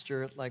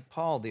pastor, like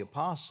Paul the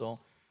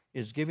apostle,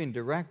 is giving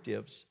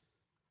directives,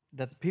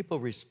 that the people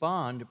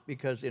respond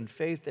because in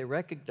faith they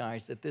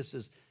recognize that this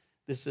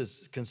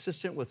is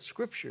consistent with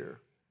Scripture.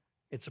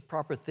 It's a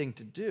proper thing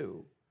to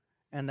do,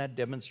 and that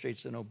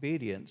demonstrates an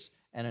obedience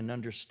and an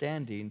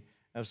understanding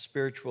of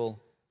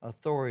spiritual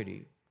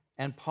authority.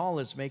 And Paul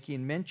is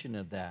making mention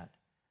of that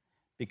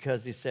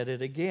because he said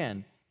it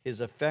again.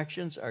 His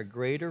affections are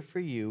greater for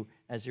you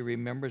as he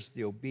remembers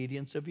the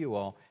obedience of you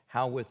all,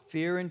 how with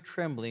fear and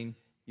trembling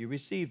you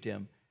received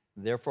him.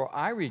 Therefore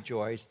I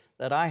rejoice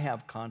that I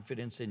have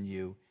confidence in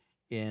you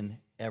in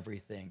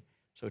everything.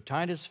 So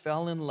Titus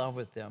fell in love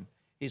with them.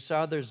 He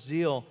saw their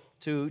zeal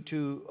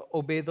to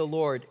obey the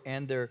Lord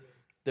and their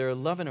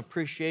love and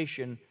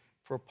appreciation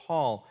for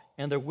Paul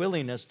and their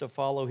willingness to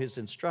follow his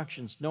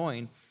instructions,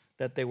 knowing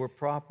that they were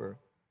proper.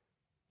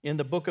 In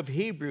the book of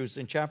Hebrews,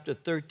 in chapter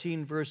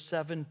 13, verse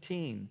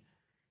 17,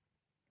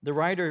 the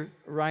writer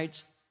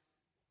writes,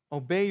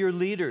 obey your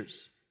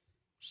leaders,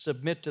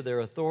 submit to their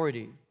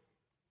authority.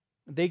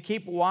 They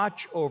keep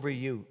watch over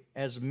you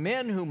as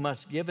men who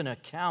must give an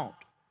account.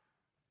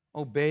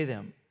 Obey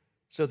them,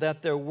 so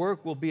that their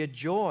work will be a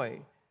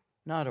joy,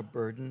 not a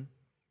burden,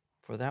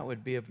 for that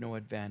would be of no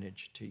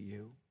advantage to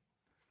you.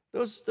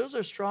 Those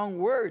are strong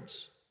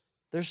words.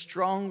 They're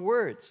strong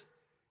words.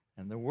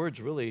 And the words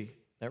really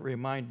that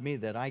remind me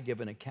that I give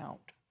an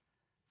account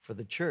for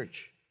the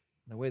church,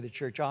 the way the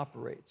church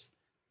operates.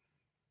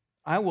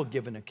 I will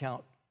give an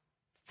account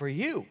for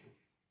you,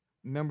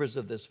 members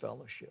of this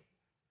fellowship.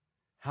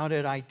 How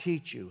did I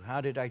teach you? How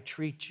did I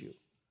treat you?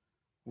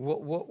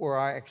 What were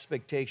our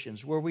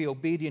expectations? Were we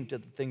obedient to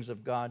the things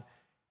of God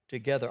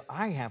together?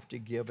 I have to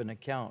give an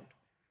account.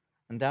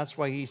 And that's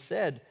why he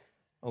said,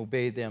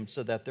 obey them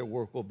so that their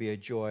work will be a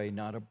joy,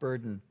 not a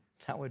burden.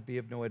 That would be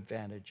of no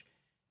advantage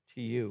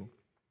to you.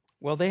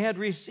 Well, they had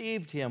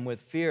received him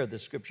with fear, the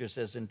scripture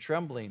says, and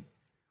trembling.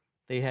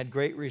 They had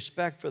great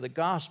respect for the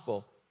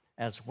gospel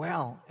as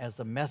well as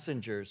the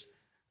messengers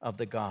of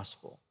the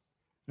gospel.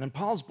 And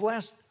Paul's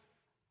blessed.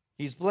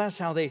 He's blessed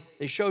how they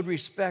showed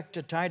respect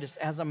to Titus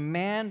as a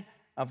man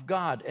of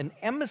God, an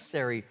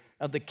emissary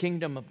of the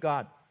kingdom of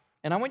God.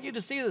 And I want you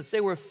to see this.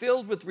 They were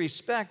filled with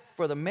respect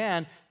for the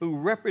man who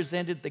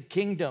represented the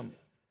kingdom.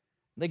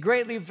 They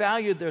greatly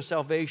valued their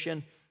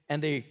salvation,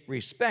 and they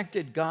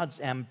respected God's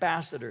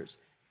ambassadors.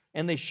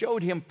 And they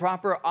showed him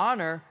proper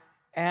honor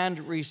and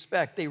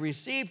respect. They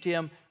received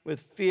him with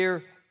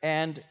fear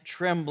and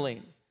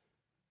trembling.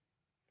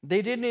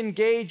 They didn't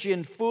engage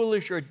in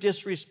foolish or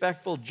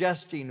disrespectful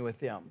jesting with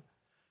him.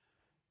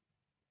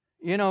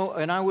 You know,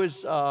 and I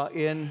was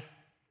in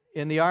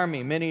the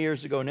Army many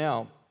years ago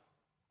now.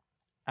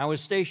 I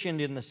was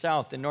stationed in the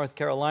South, in North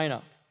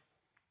Carolina.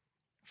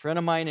 A friend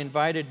of mine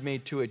invited me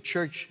to a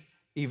church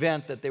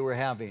event that they were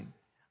having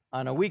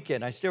on a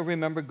weekend. I still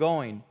remember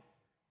going.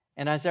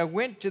 And as I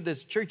went to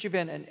this church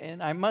event,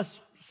 and I must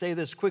say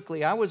this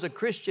quickly, I was a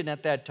Christian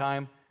at that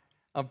time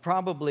of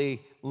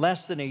probably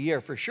less than a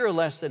year, for sure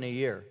less than a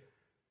year.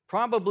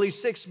 Probably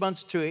 6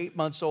 months to 8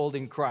 months old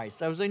in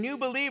Christ. I was a new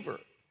believer.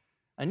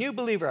 A new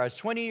believer. I was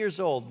 20 years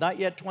old, not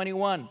yet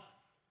 21.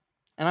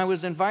 And I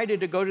was invited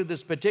to go to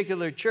this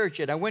particular church.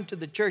 And I went to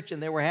the church,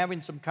 and they were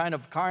having some kind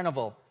of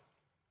carnival.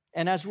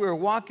 And as we were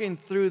walking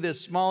through this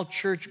small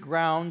church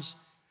grounds,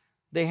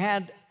 they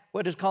had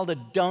what is called a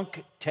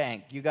dunk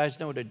tank. You guys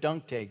know what a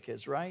dunk tank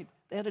is, right?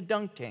 They had a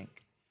dunk tank,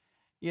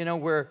 you know,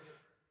 where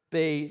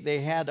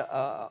they had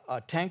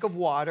a tank of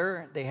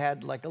water. They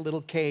had like a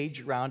little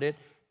cage around it.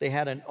 They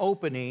had an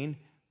opening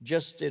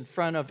just in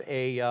front of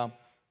an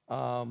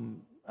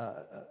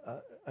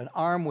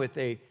arm with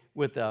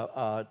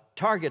a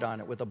target on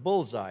it, with a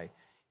bullseye.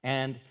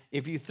 And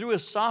if you threw a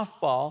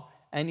softball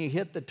and you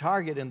hit the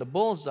target in the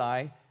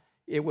bullseye,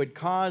 it would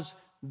cause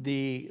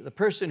the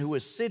person who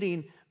was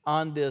sitting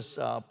on this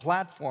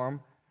platform,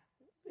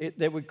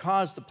 that would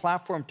cause the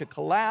platform to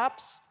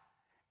collapse,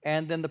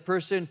 and then the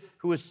person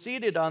who was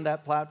seated on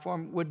that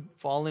platform would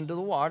fall into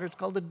the water. It's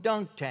called a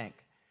dunk tank.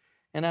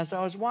 And as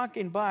I was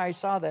walking by, I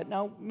saw that.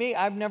 Now,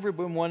 I've never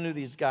been one of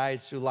these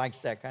guys who likes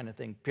that kind of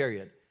thing,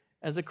 period.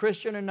 As a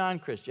Christian or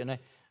non-Christian,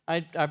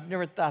 I've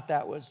never thought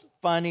that was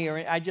funny,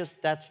 or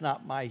that's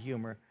not my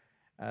humor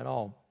at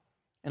all.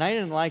 And I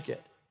didn't like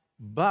it.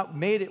 But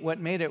what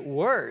made it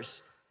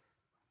worse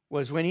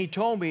was when he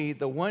told me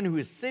the one who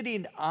is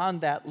sitting on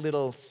that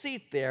little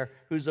seat there,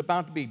 who's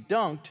about to be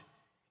dunked,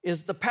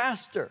 is the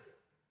pastor.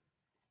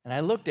 And I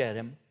looked at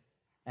him,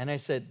 and I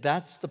said,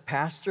 that's the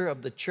pastor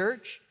of the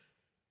church?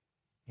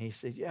 And he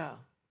said, yeah.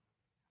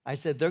 I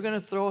said, they're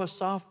going to throw a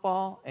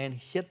softball and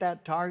hit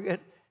that target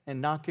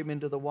and knock him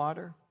into the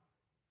water?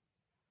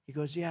 He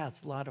goes, yeah,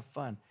 it's a lot of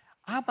fun.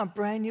 I'm a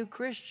brand new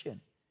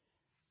Christian.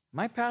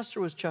 My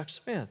pastor was Chuck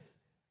Smith.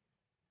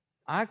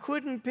 I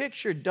couldn't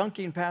picture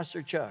dunking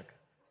Pastor Chuck.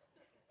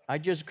 I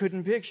just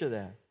couldn't picture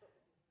that.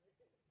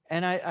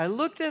 And I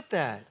looked at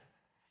that,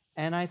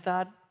 and I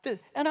thought,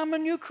 and I'm a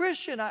new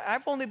Christian.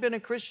 I've only been a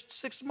Christian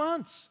 6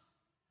 months.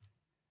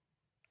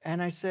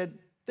 And I said,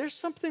 there's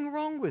something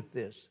wrong with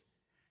this.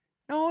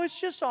 No, it's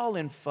just all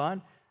in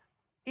fun.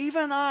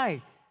 Even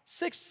I,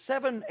 6,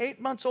 7,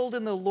 8 months old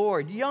in the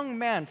Lord, young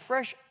man,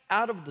 fresh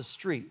out of the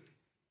street,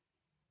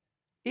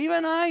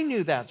 even I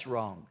knew that's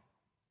wrong.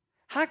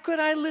 How could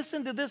I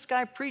listen to this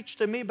guy preach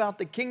to me about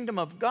the kingdom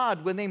of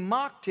God when they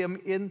mocked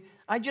him?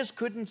 I just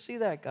couldn't see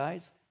that,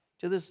 guys,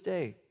 to this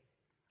day.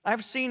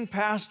 I've seen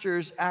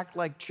pastors act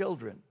like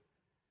children.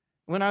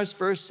 When I was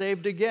first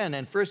saved again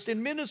and first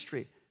in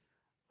ministry,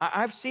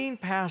 I've seen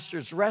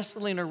pastors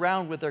wrestling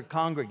around with their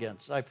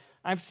congregants.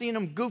 I've seen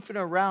them goofing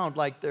around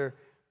like they're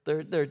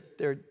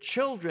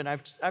children.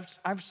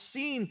 I've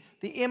seen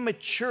the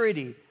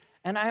immaturity.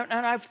 And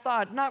I've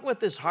thought, not with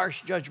this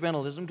harsh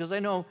judgmentalism, because I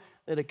know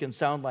that it can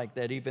sound like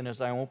that even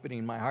as I'm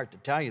opening my heart to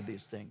tell you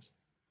these things.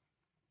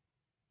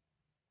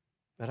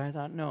 But I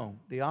thought, no,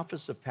 the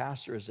office of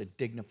pastor is a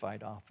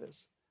dignified office.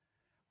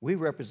 We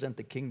represent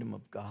the kingdom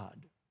of God.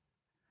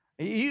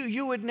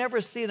 You would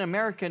never see an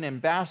American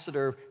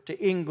ambassador to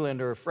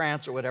England or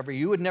France or whatever.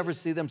 You would never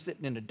see them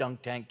sitting in a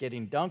dunk tank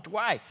getting dunked.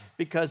 Why?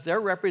 Because they're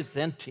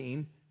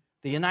representing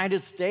the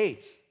United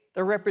States.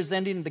 They're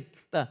representing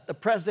the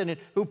president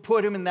who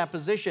put him in that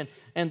position,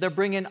 and they're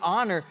bringing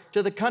honor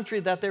to the country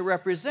that they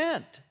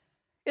represent.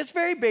 It's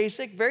very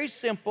basic, very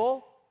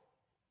simple.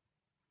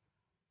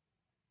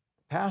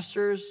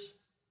 Pastors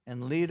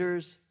and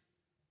leaders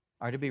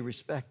are to be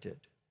respected.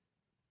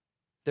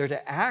 They're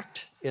to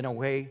act in a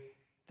way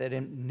that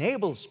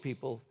enables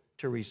people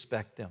to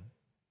respect them.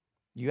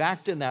 You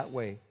act in that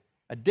way,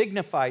 a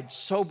dignified,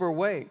 sober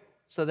way,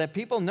 so that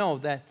people know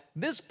that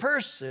this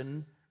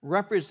person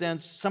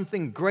represents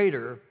something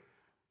greater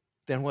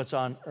than what's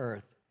on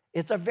earth.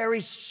 It's a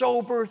very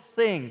sober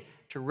thing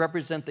to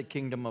represent the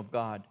kingdom of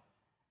God.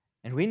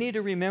 And we need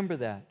to remember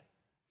that.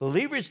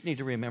 Believers need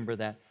to remember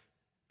that.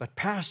 But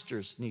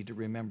pastors need to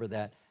remember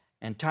that.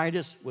 And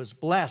Titus was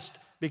blessed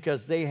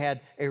because they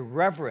had a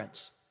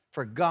reverence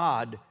for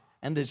God.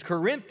 And these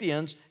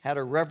Corinthians had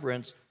a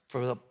reverence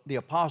for the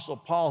Apostle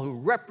Paul, who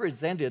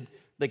represented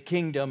the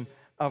kingdom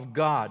of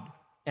God.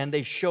 And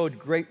they showed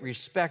great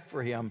respect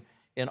for him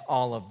in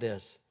all of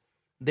this.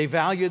 They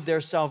valued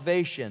their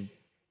salvation.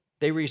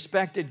 They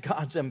respected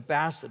God's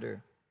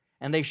ambassador.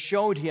 And they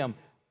showed him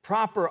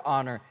proper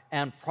honor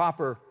and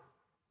proper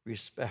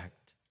respect.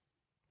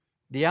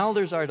 The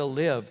elders are to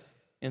live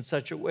in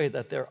such a way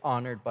that they're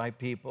honored by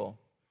people.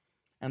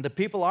 And the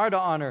people are to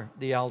honor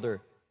the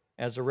elder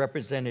as a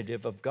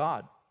representative of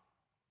God.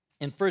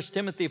 In 1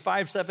 Timothy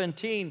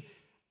 5:17,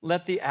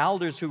 let the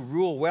elders who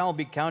rule well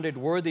be counted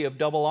worthy of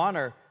double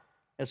honor,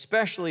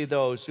 especially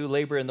those who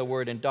labor in the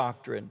word and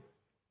doctrine.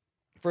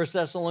 1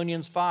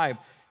 Thessalonians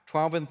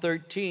 5:12 and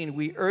 13,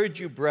 we urge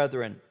you,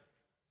 brethren,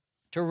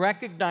 to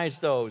recognize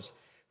those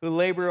who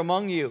labor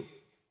among you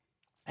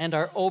and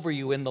are over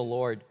you in the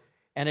Lord,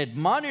 and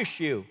admonish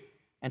you,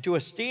 and to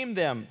esteem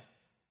them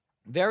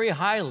very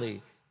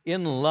highly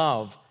in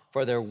love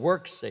for their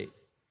work's sake.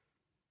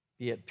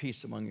 Be at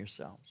peace among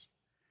yourselves.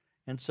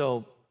 And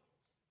so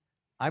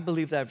I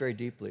believe that very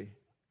deeply.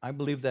 I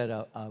believe that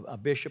a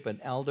bishop, an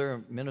elder,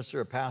 a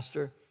minister, a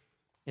pastor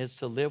is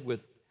to live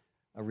with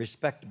a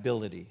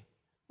respectability,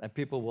 that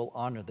people will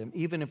honor them.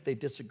 Even if they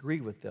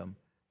disagree with them,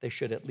 they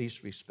should at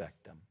least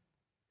respect them.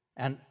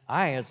 And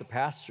I, as a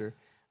pastor,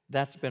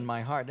 that's been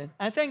my heart. And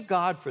I thank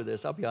God for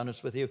this. I'll be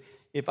honest with you.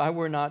 If I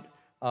were not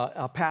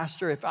a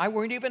pastor, if I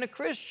weren't even a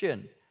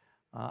Christian,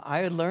 I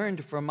had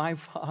learned from my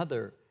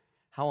father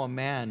how a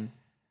man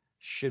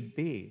should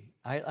be.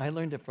 I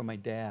learned it from my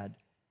dad.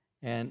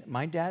 And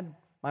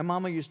my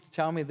mama used to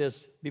tell me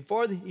this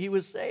before he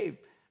was saved.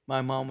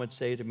 My mom would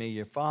say to me,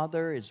 your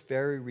father is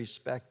very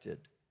respected.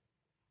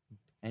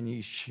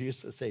 And she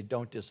used to say,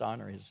 don't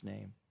dishonor his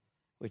name,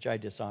 which I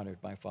dishonored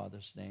my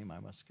father's name, I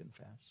must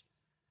confess.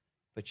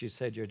 But she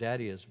said, your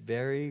daddy is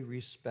very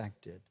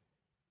respected.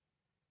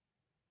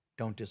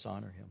 Don't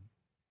dishonor him.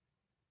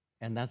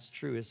 And that's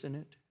true, isn't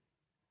it?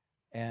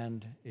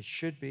 And it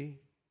should be.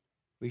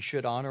 We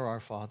should honor our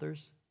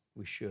fathers.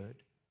 We should.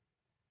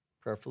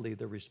 Preferably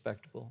they're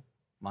respectable.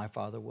 My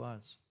father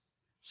was.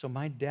 So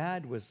my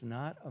dad was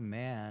not a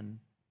man,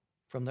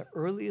 from the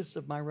earliest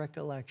of my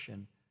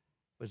recollection,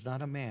 was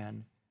not a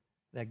man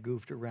that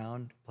goofed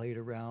around, played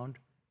around,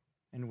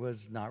 and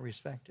was not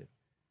respected.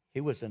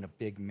 He wasn't a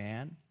big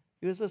man.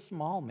 He was a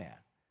small man.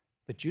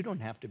 But you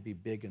don't have to be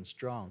big and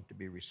strong to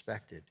be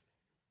respected.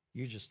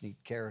 You just need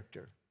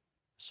character,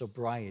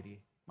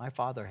 sobriety. My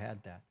father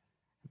had that.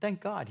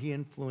 Thank God he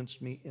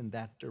influenced me in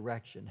that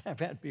direction. I've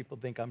had people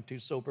think I'm too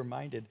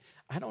sober-minded.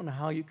 I don't know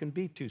how you can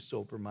be too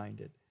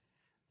sober-minded.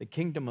 The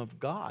kingdom of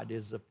God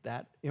is of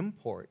that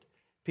import.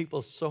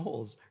 People's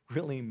souls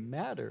really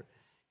matter.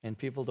 And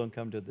people don't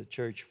come to the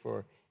church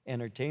for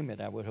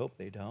entertainment. I would hope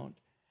they don't.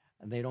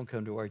 And they don't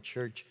come to our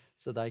church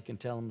so that I can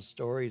tell them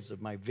stories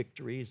of my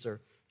victories or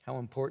how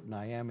important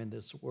I am in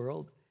this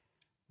world.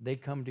 They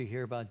come to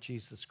hear about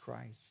Jesus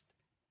Christ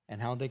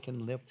and how they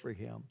can live for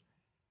him.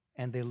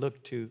 And they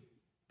look to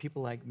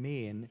people like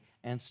me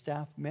and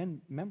staff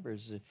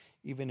members,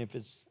 even if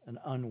it's an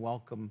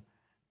unwelcome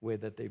way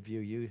that they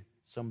view you.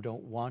 Some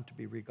don't want to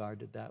be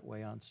regarded that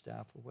way on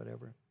staff or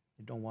whatever.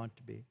 They don't want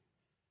to be.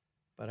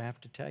 But I have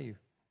to tell you,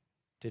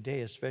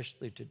 today,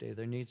 especially today,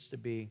 there needs to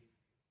be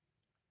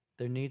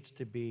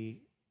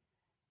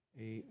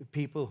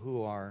people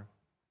who are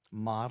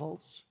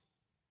models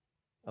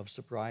of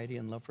sobriety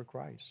and love for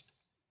Christ.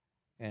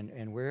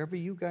 And wherever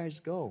you guys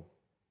go,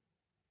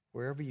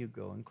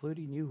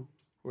 including you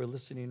who are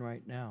listening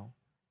right now,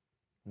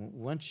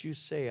 once you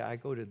say, I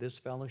go to this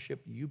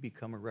fellowship, you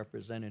become a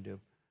representative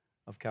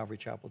of Calvary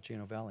Chapel,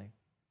 Chino Valley,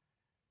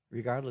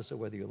 regardless of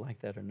whether you like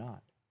that or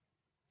not.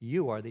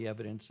 You are the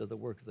evidence of the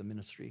work of the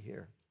ministry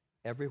here.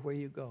 Everywhere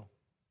you go,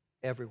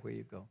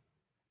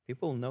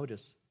 people will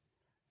notice.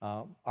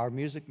 Our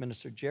music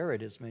minister,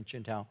 Jared, has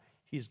mentioned how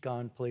he's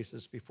gone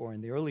places before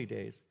in the early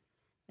days,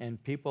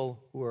 and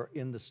people who are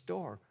in the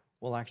store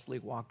will actually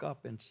walk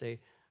up and say,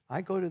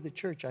 I go to the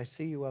church, I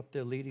see you up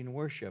there leading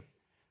worship.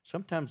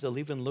 Sometimes they'll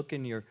even look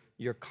in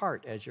your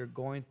cart as you're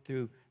going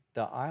through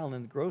the aisle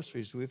in the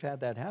groceries. We've had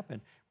that happen,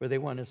 where they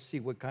want to see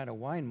what kind of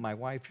wine my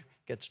wife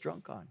gets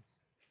drunk on.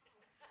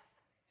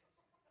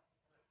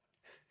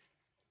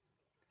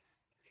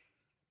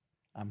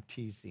 I'm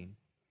teasing.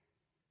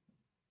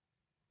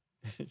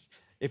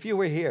 If you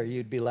were here,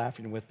 you'd be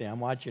laughing with me. I'm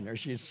watching her.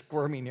 She's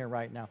squirming here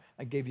right now.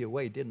 I gave you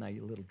away, didn't I,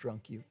 you little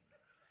drunk you?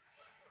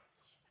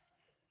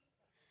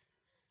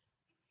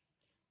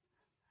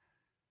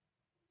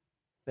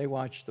 They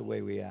watch the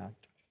way we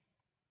act.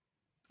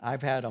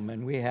 I've had them,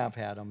 and we have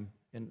had them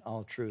in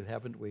all truth,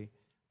 haven't we?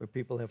 Where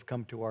people have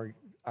come to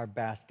our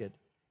basket,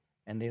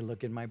 and they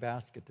look in my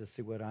basket to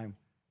see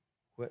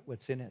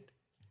what's in it.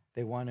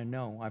 They want to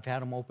know. I've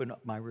had them open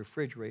up my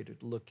refrigerator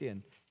to look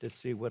in to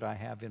see what I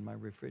have in my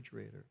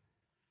refrigerator.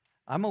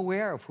 I'm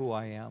aware of who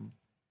I am,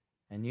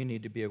 and you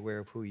need to be aware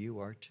of who you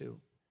are too,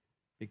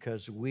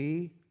 because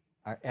we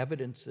are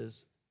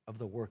evidences of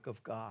the work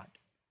of God.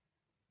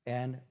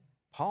 And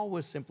Paul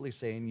was simply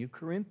saying, you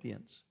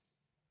Corinthians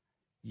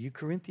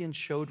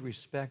showed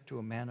respect to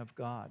a man of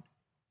God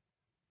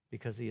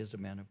because he is a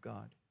man of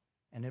God.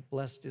 And it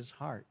blessed his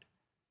heart.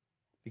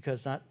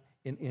 Because not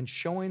in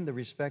showing the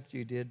respect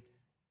you did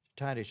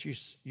to Titus,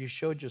 you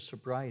showed your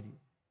sobriety.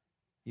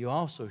 You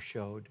also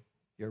showed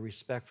your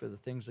respect for the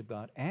things of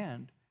God,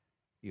 and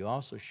you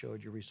also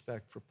showed your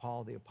respect for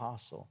Paul the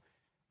apostle.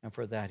 And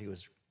for that, he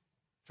was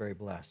very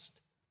blessed.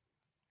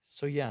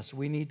 So yes,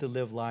 we need to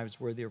live lives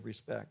worthy of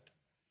respect.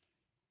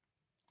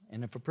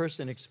 And if a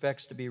person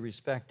expects to be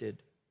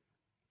respected,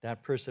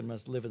 that person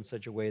must live in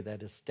such a way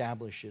that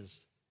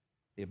establishes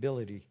the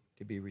ability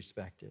to be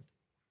respected.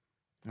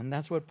 And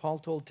that's what Paul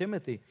told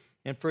Timothy.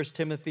 In 1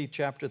 Timothy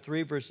chapter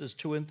 3, verses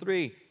 2 and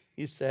 3,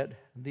 he said,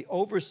 the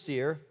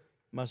overseer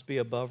must be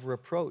above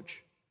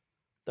reproach,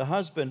 the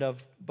husband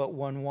of but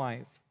one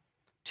wife,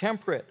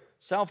 temperate,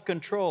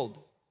 self-controlled,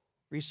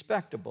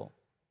 respectable,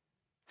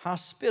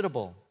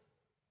 hospitable,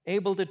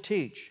 able to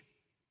teach,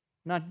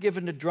 not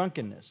given to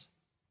drunkenness,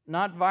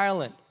 not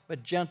violent,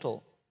 but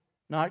gentle,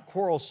 not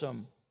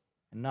quarrelsome,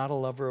 and not a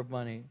lover of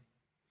money.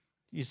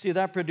 You see,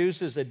 that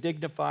produces a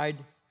dignified,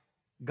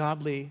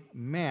 godly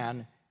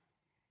man,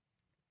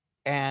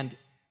 and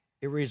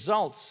it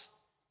results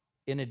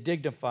in a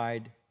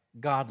dignified,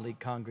 godly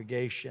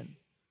congregation.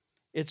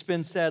 It's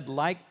been said,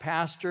 like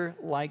pastor,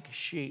 like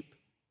sheep,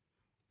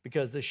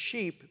 because the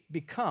sheep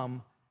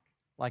become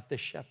like the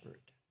shepherd.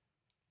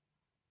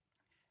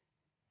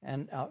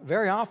 And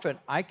very often,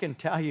 I can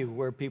tell you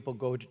where people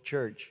go to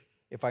church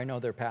if I know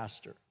their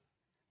pastor.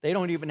 They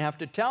don't even have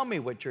to tell me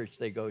what church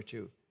they go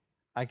to.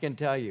 I can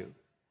tell you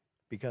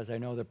because I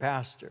know their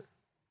pastor.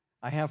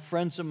 I have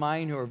friends of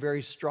mine who are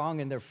very strong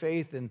in their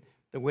faith and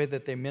the way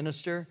that they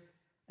minister.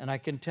 And I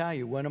can tell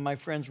you, one of my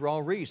friends,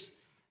 Raul Reese,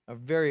 a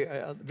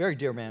very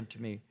dear man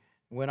to me,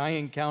 when I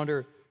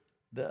encounter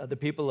the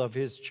people of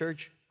his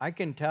church, I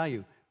can tell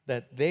you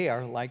that they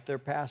are like their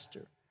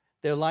pastor.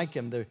 They're like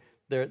him.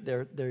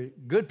 They're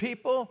good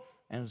people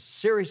and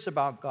serious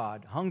about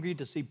God, hungry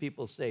to see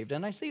people saved.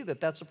 And I see that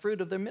that's a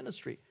fruit of their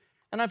ministry.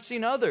 And I've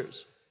seen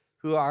others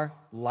who are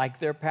like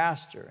their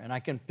pastor, and I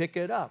can pick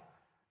it up.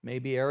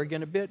 Maybe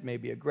arrogant a bit,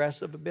 maybe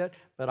aggressive a bit,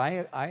 but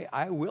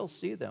I will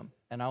see them,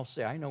 and I'll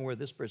say, I know where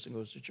this person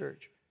goes to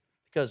church.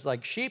 Because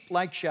like sheep,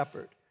 like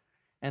shepherd.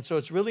 And so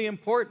it's really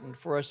important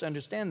for us to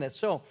understand that.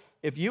 So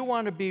if you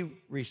want to be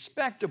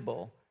respected,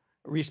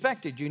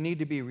 you need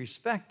to be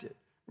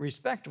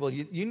respectable.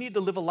 You need to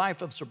live a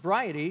life of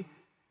sobriety,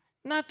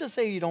 not to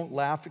say you don't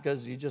laugh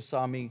because you just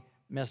saw me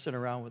messing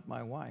around with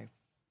my wife.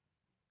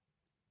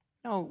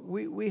 No,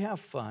 we have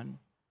fun,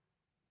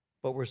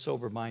 but we're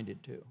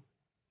sober-minded too.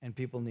 And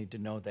people need to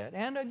know that.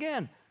 And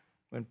again,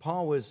 when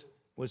Paul was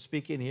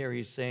speaking here,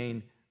 he's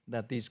saying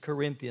that these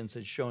Corinthians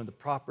had shown the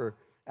proper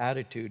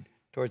attitude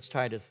towards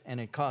Titus, and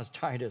it caused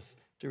Titus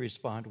to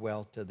respond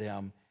well to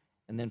them.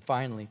 And then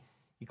finally,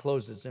 he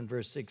closes in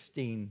verse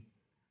 16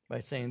 by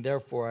saying,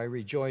 therefore, I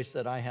rejoice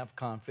that I have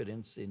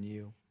confidence in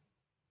you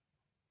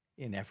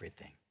in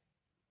everything.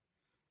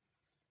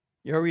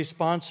 Your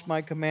response to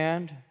my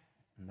command,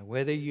 And the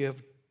way that you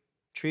have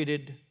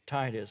treated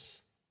Titus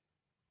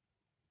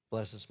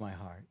blesses my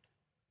heart.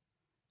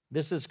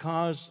 This has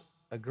caused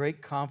a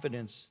great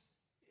confidence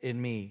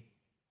in me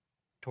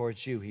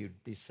towards you, he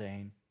would be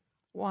saying.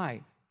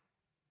 Why?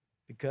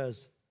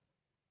 Because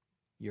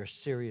you're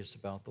serious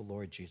about the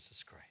Lord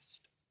Jesus Christ.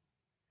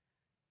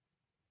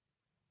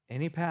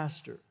 Any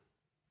pastor,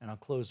 and I'll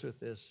close with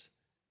this,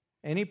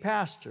 any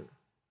pastor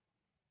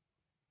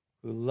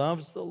who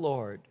loves the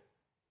Lord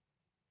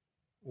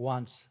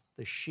wants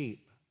the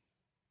sheep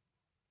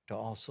to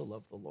also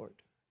love the Lord.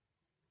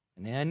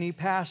 And any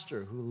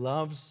pastor who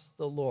loves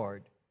the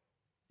Lord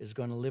is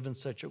going to live in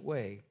such a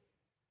way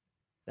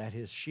that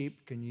his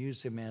sheep can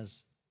use him as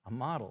a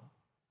model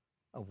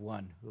of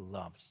one who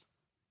loves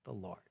the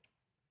Lord.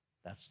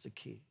 That's the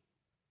key.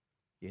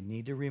 You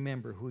need to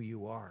remember who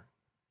you are,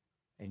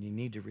 and you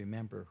need to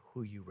remember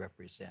who you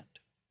represent,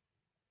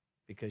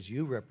 because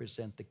you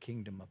represent the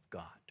kingdom of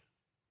God.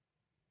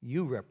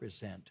 You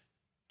represent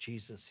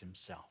Jesus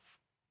himself.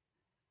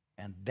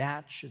 And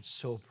that should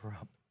sober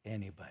up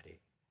anybody.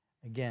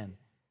 Again,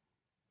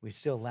 we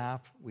still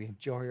laugh, we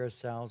enjoy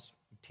ourselves,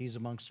 we tease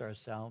amongst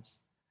ourselves.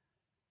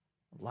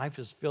 Life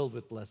is filled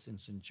with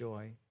blessings and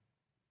joy,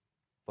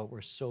 but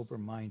we're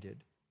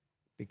sober-minded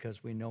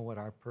because we know what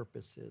our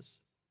purpose is.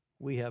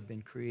 We have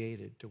been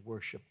created to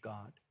worship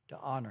God, to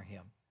honor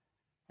him,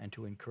 and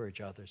to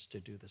encourage others to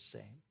do the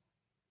same.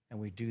 And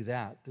we do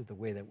that through the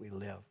way that we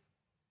live.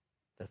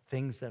 The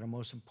things that are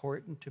most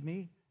important to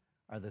me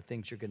are the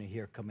things you're going to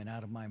hear coming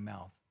out of my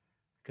mouth,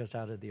 because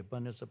out of the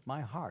abundance of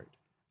my heart,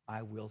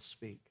 I will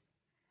speak.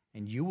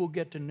 And you will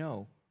get to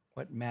know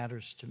what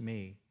matters to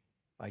me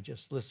by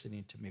just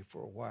listening to me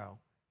for a while.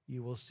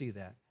 You will see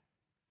that.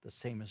 The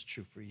same is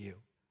true for you.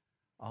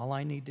 All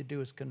I need to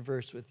do is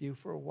converse with you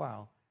for a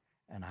while,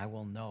 and I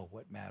will know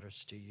what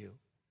matters to you.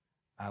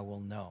 I will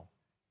know,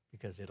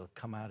 because it'll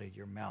come out of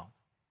your mouth,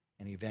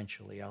 and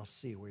eventually I'll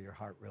see where your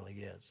heart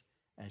really is,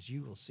 as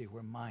you will see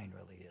where mine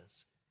really is.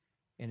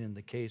 And in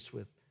the case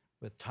with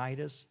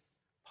Titus,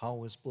 Paul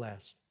was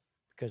blessed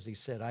because he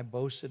said, I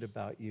boasted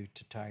about you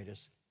to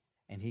Titus,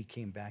 and he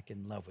came back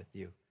in love with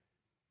you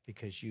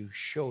because you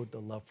showed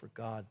the love for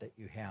God that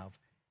you have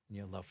and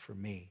your love for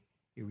me.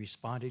 You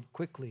responded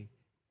quickly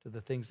to the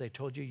things I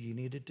told you you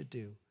needed to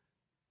do,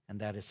 and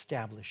that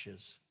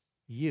establishes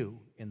you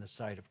in the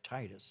sight of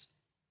Titus,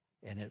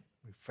 and it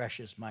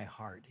refreshes my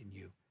heart in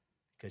you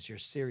because you're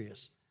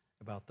serious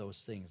about those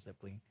things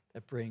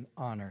that bring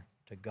honor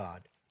to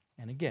God.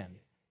 And again,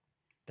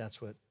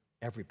 that's what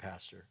every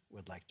pastor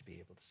would like to be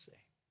able to say.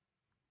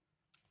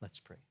 Let's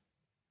pray.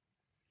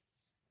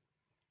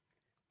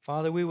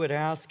 Father, we would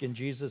ask in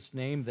Jesus'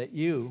 name that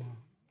you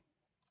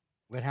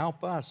would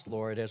help us,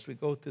 Lord, as we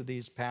go through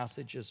these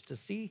passages to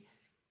see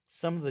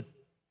some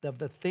of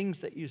the things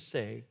that you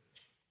say,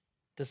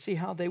 to see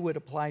how they would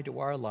apply to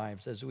our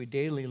lives as we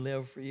daily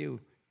live for you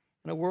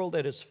in a world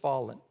that is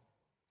fallen.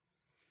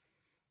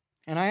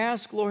 And I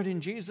ask, Lord,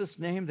 in Jesus'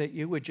 name, that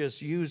you would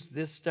just use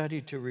this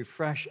study to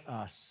refresh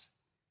us.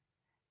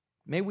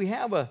 May we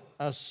have a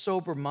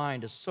sober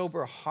mind, a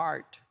sober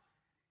heart,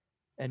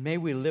 and may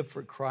we live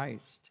for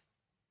Christ.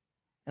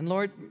 And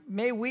Lord,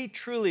 may we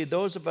truly,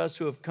 those of us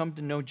who have come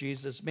to know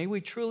Jesus, may we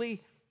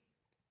truly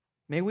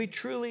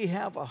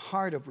have a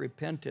heart of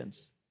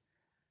repentance.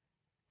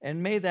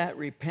 And may that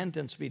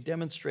repentance be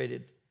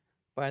demonstrated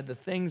by the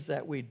things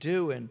that we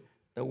do and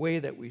the way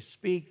that we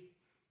speak.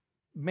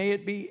 May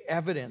it be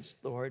evidenced,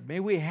 Lord. May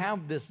we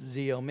have this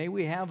zeal. May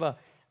we have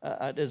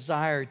a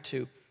desire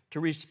to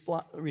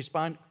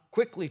respond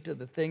quickly to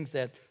the things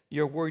that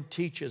your word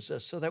teaches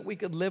us so that we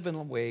could live in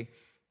a way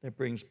that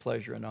brings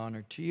pleasure and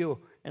honor to you.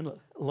 And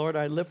Lord,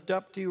 I lift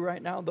up to you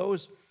right now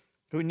those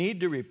who need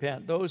to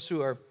repent, those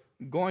who are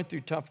going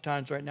through tough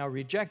times right now,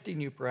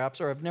 rejecting you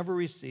perhaps, or have never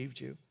received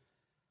you.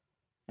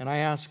 And I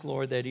ask,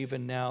 Lord, that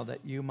even now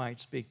that you might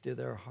speak to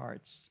their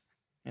hearts.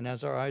 And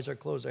as our eyes are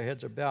closed, our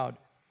heads are bowed,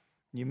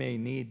 you may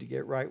need to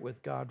get right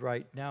with God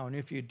right now. And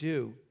if you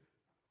do,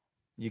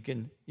 you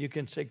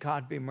can say,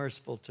 God, be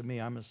merciful to me.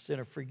 I'm a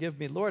sinner. Forgive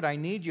me. Lord, I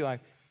need you.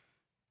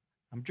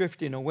 I'm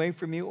drifting away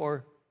from you.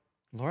 Or,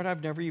 Lord,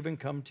 I've never even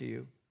come to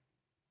you.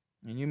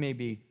 And you may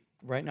be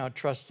right now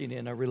trusting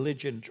in a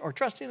religion or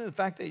trusting in the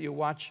fact that you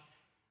watch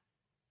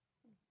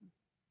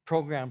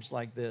programs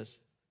like this.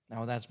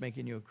 Now that's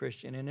making you a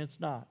Christian, and it's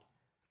not.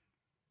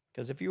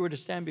 Because if you were to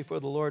stand before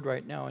the Lord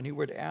right now and he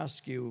were to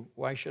ask you,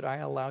 why should I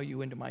allow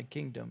you into my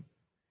kingdom?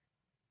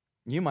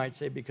 You might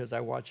say, because I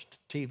watched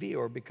TV,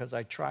 or because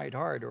I tried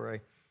hard, or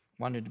I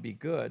wanted to be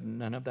good, and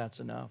none of that's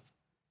enough.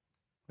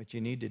 What you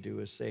need to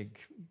do is say,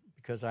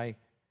 because I,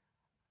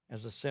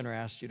 as a sinner,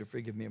 asked you to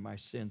forgive me of my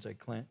sins,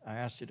 I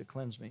asked you to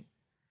cleanse me,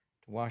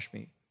 to wash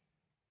me,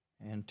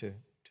 and to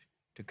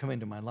come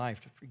into my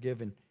life, to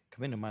forgive and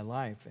come into my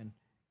life, and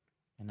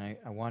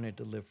I wanted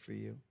to live for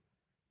you.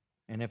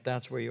 And if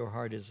that's where your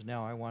heart is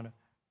now, I want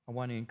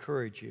to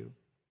encourage you.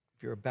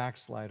 If you're a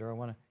backslider, I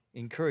want to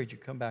encourage you,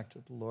 come back to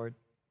the Lord.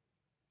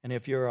 And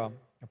if you're a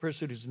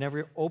person who's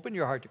never opened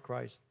your heart to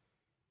Christ,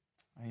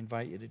 I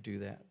invite you to do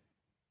that,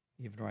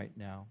 even right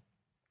now.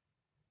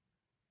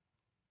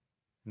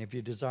 And if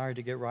you desire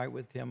to get right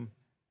with him,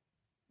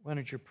 why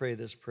don't you pray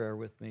this prayer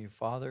with me?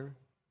 Father,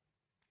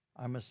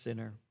 I'm a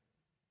sinner.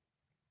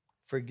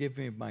 Forgive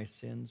me of my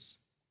sins.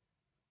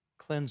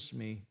 Cleanse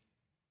me.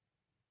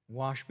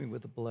 Wash me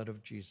with the blood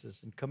of Jesus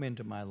and come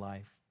into my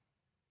life.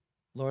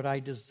 Lord, I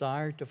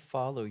desire to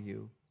follow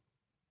you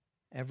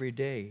every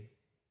day,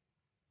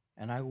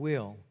 and I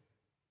will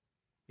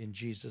in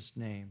Jesus'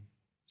 name.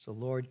 So,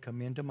 Lord,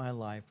 come into my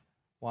life.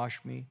 Wash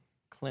me,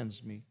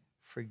 cleanse me,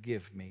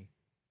 forgive me,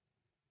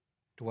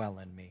 dwell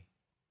in me,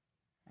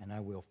 and I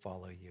will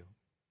follow you.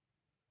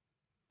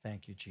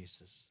 Thank you,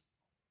 Jesus.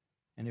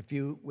 And if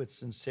you, with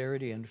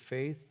sincerity and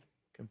faith,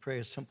 can pray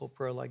a simple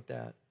prayer like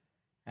that,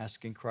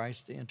 asking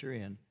Christ to enter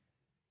in,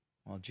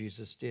 well,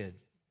 Jesus did.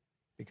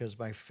 Because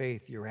by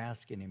faith, you're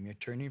asking him. You're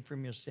turning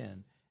from your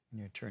sin, and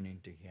you're turning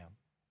to him.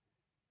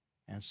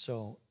 And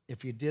so,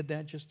 if you did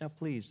that just now,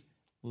 please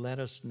let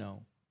us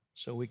know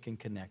so we can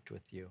connect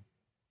with you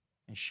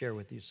and share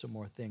with you some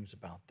more things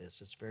about this.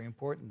 It's very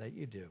important that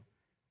you do.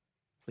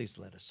 Please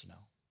let us know.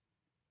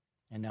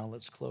 And now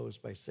let's close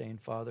by saying,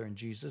 Father, in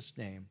Jesus'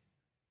 name,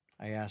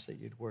 I ask that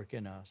you'd work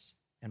in us.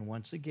 And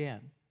once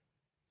again,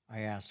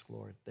 I ask,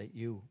 Lord, that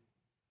you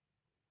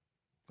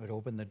would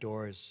open the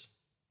doors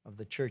of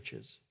the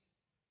churches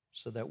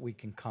so that we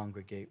can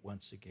congregate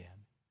once again.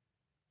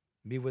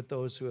 Be with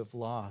those who have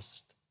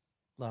lost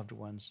loved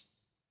ones.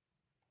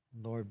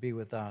 Lord, be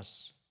with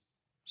us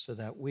so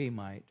that we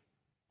might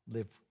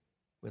live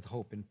with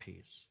hope and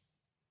peace.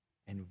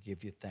 And we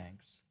give you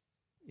thanks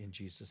in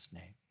Jesus'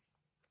 name.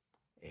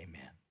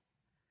 Amen.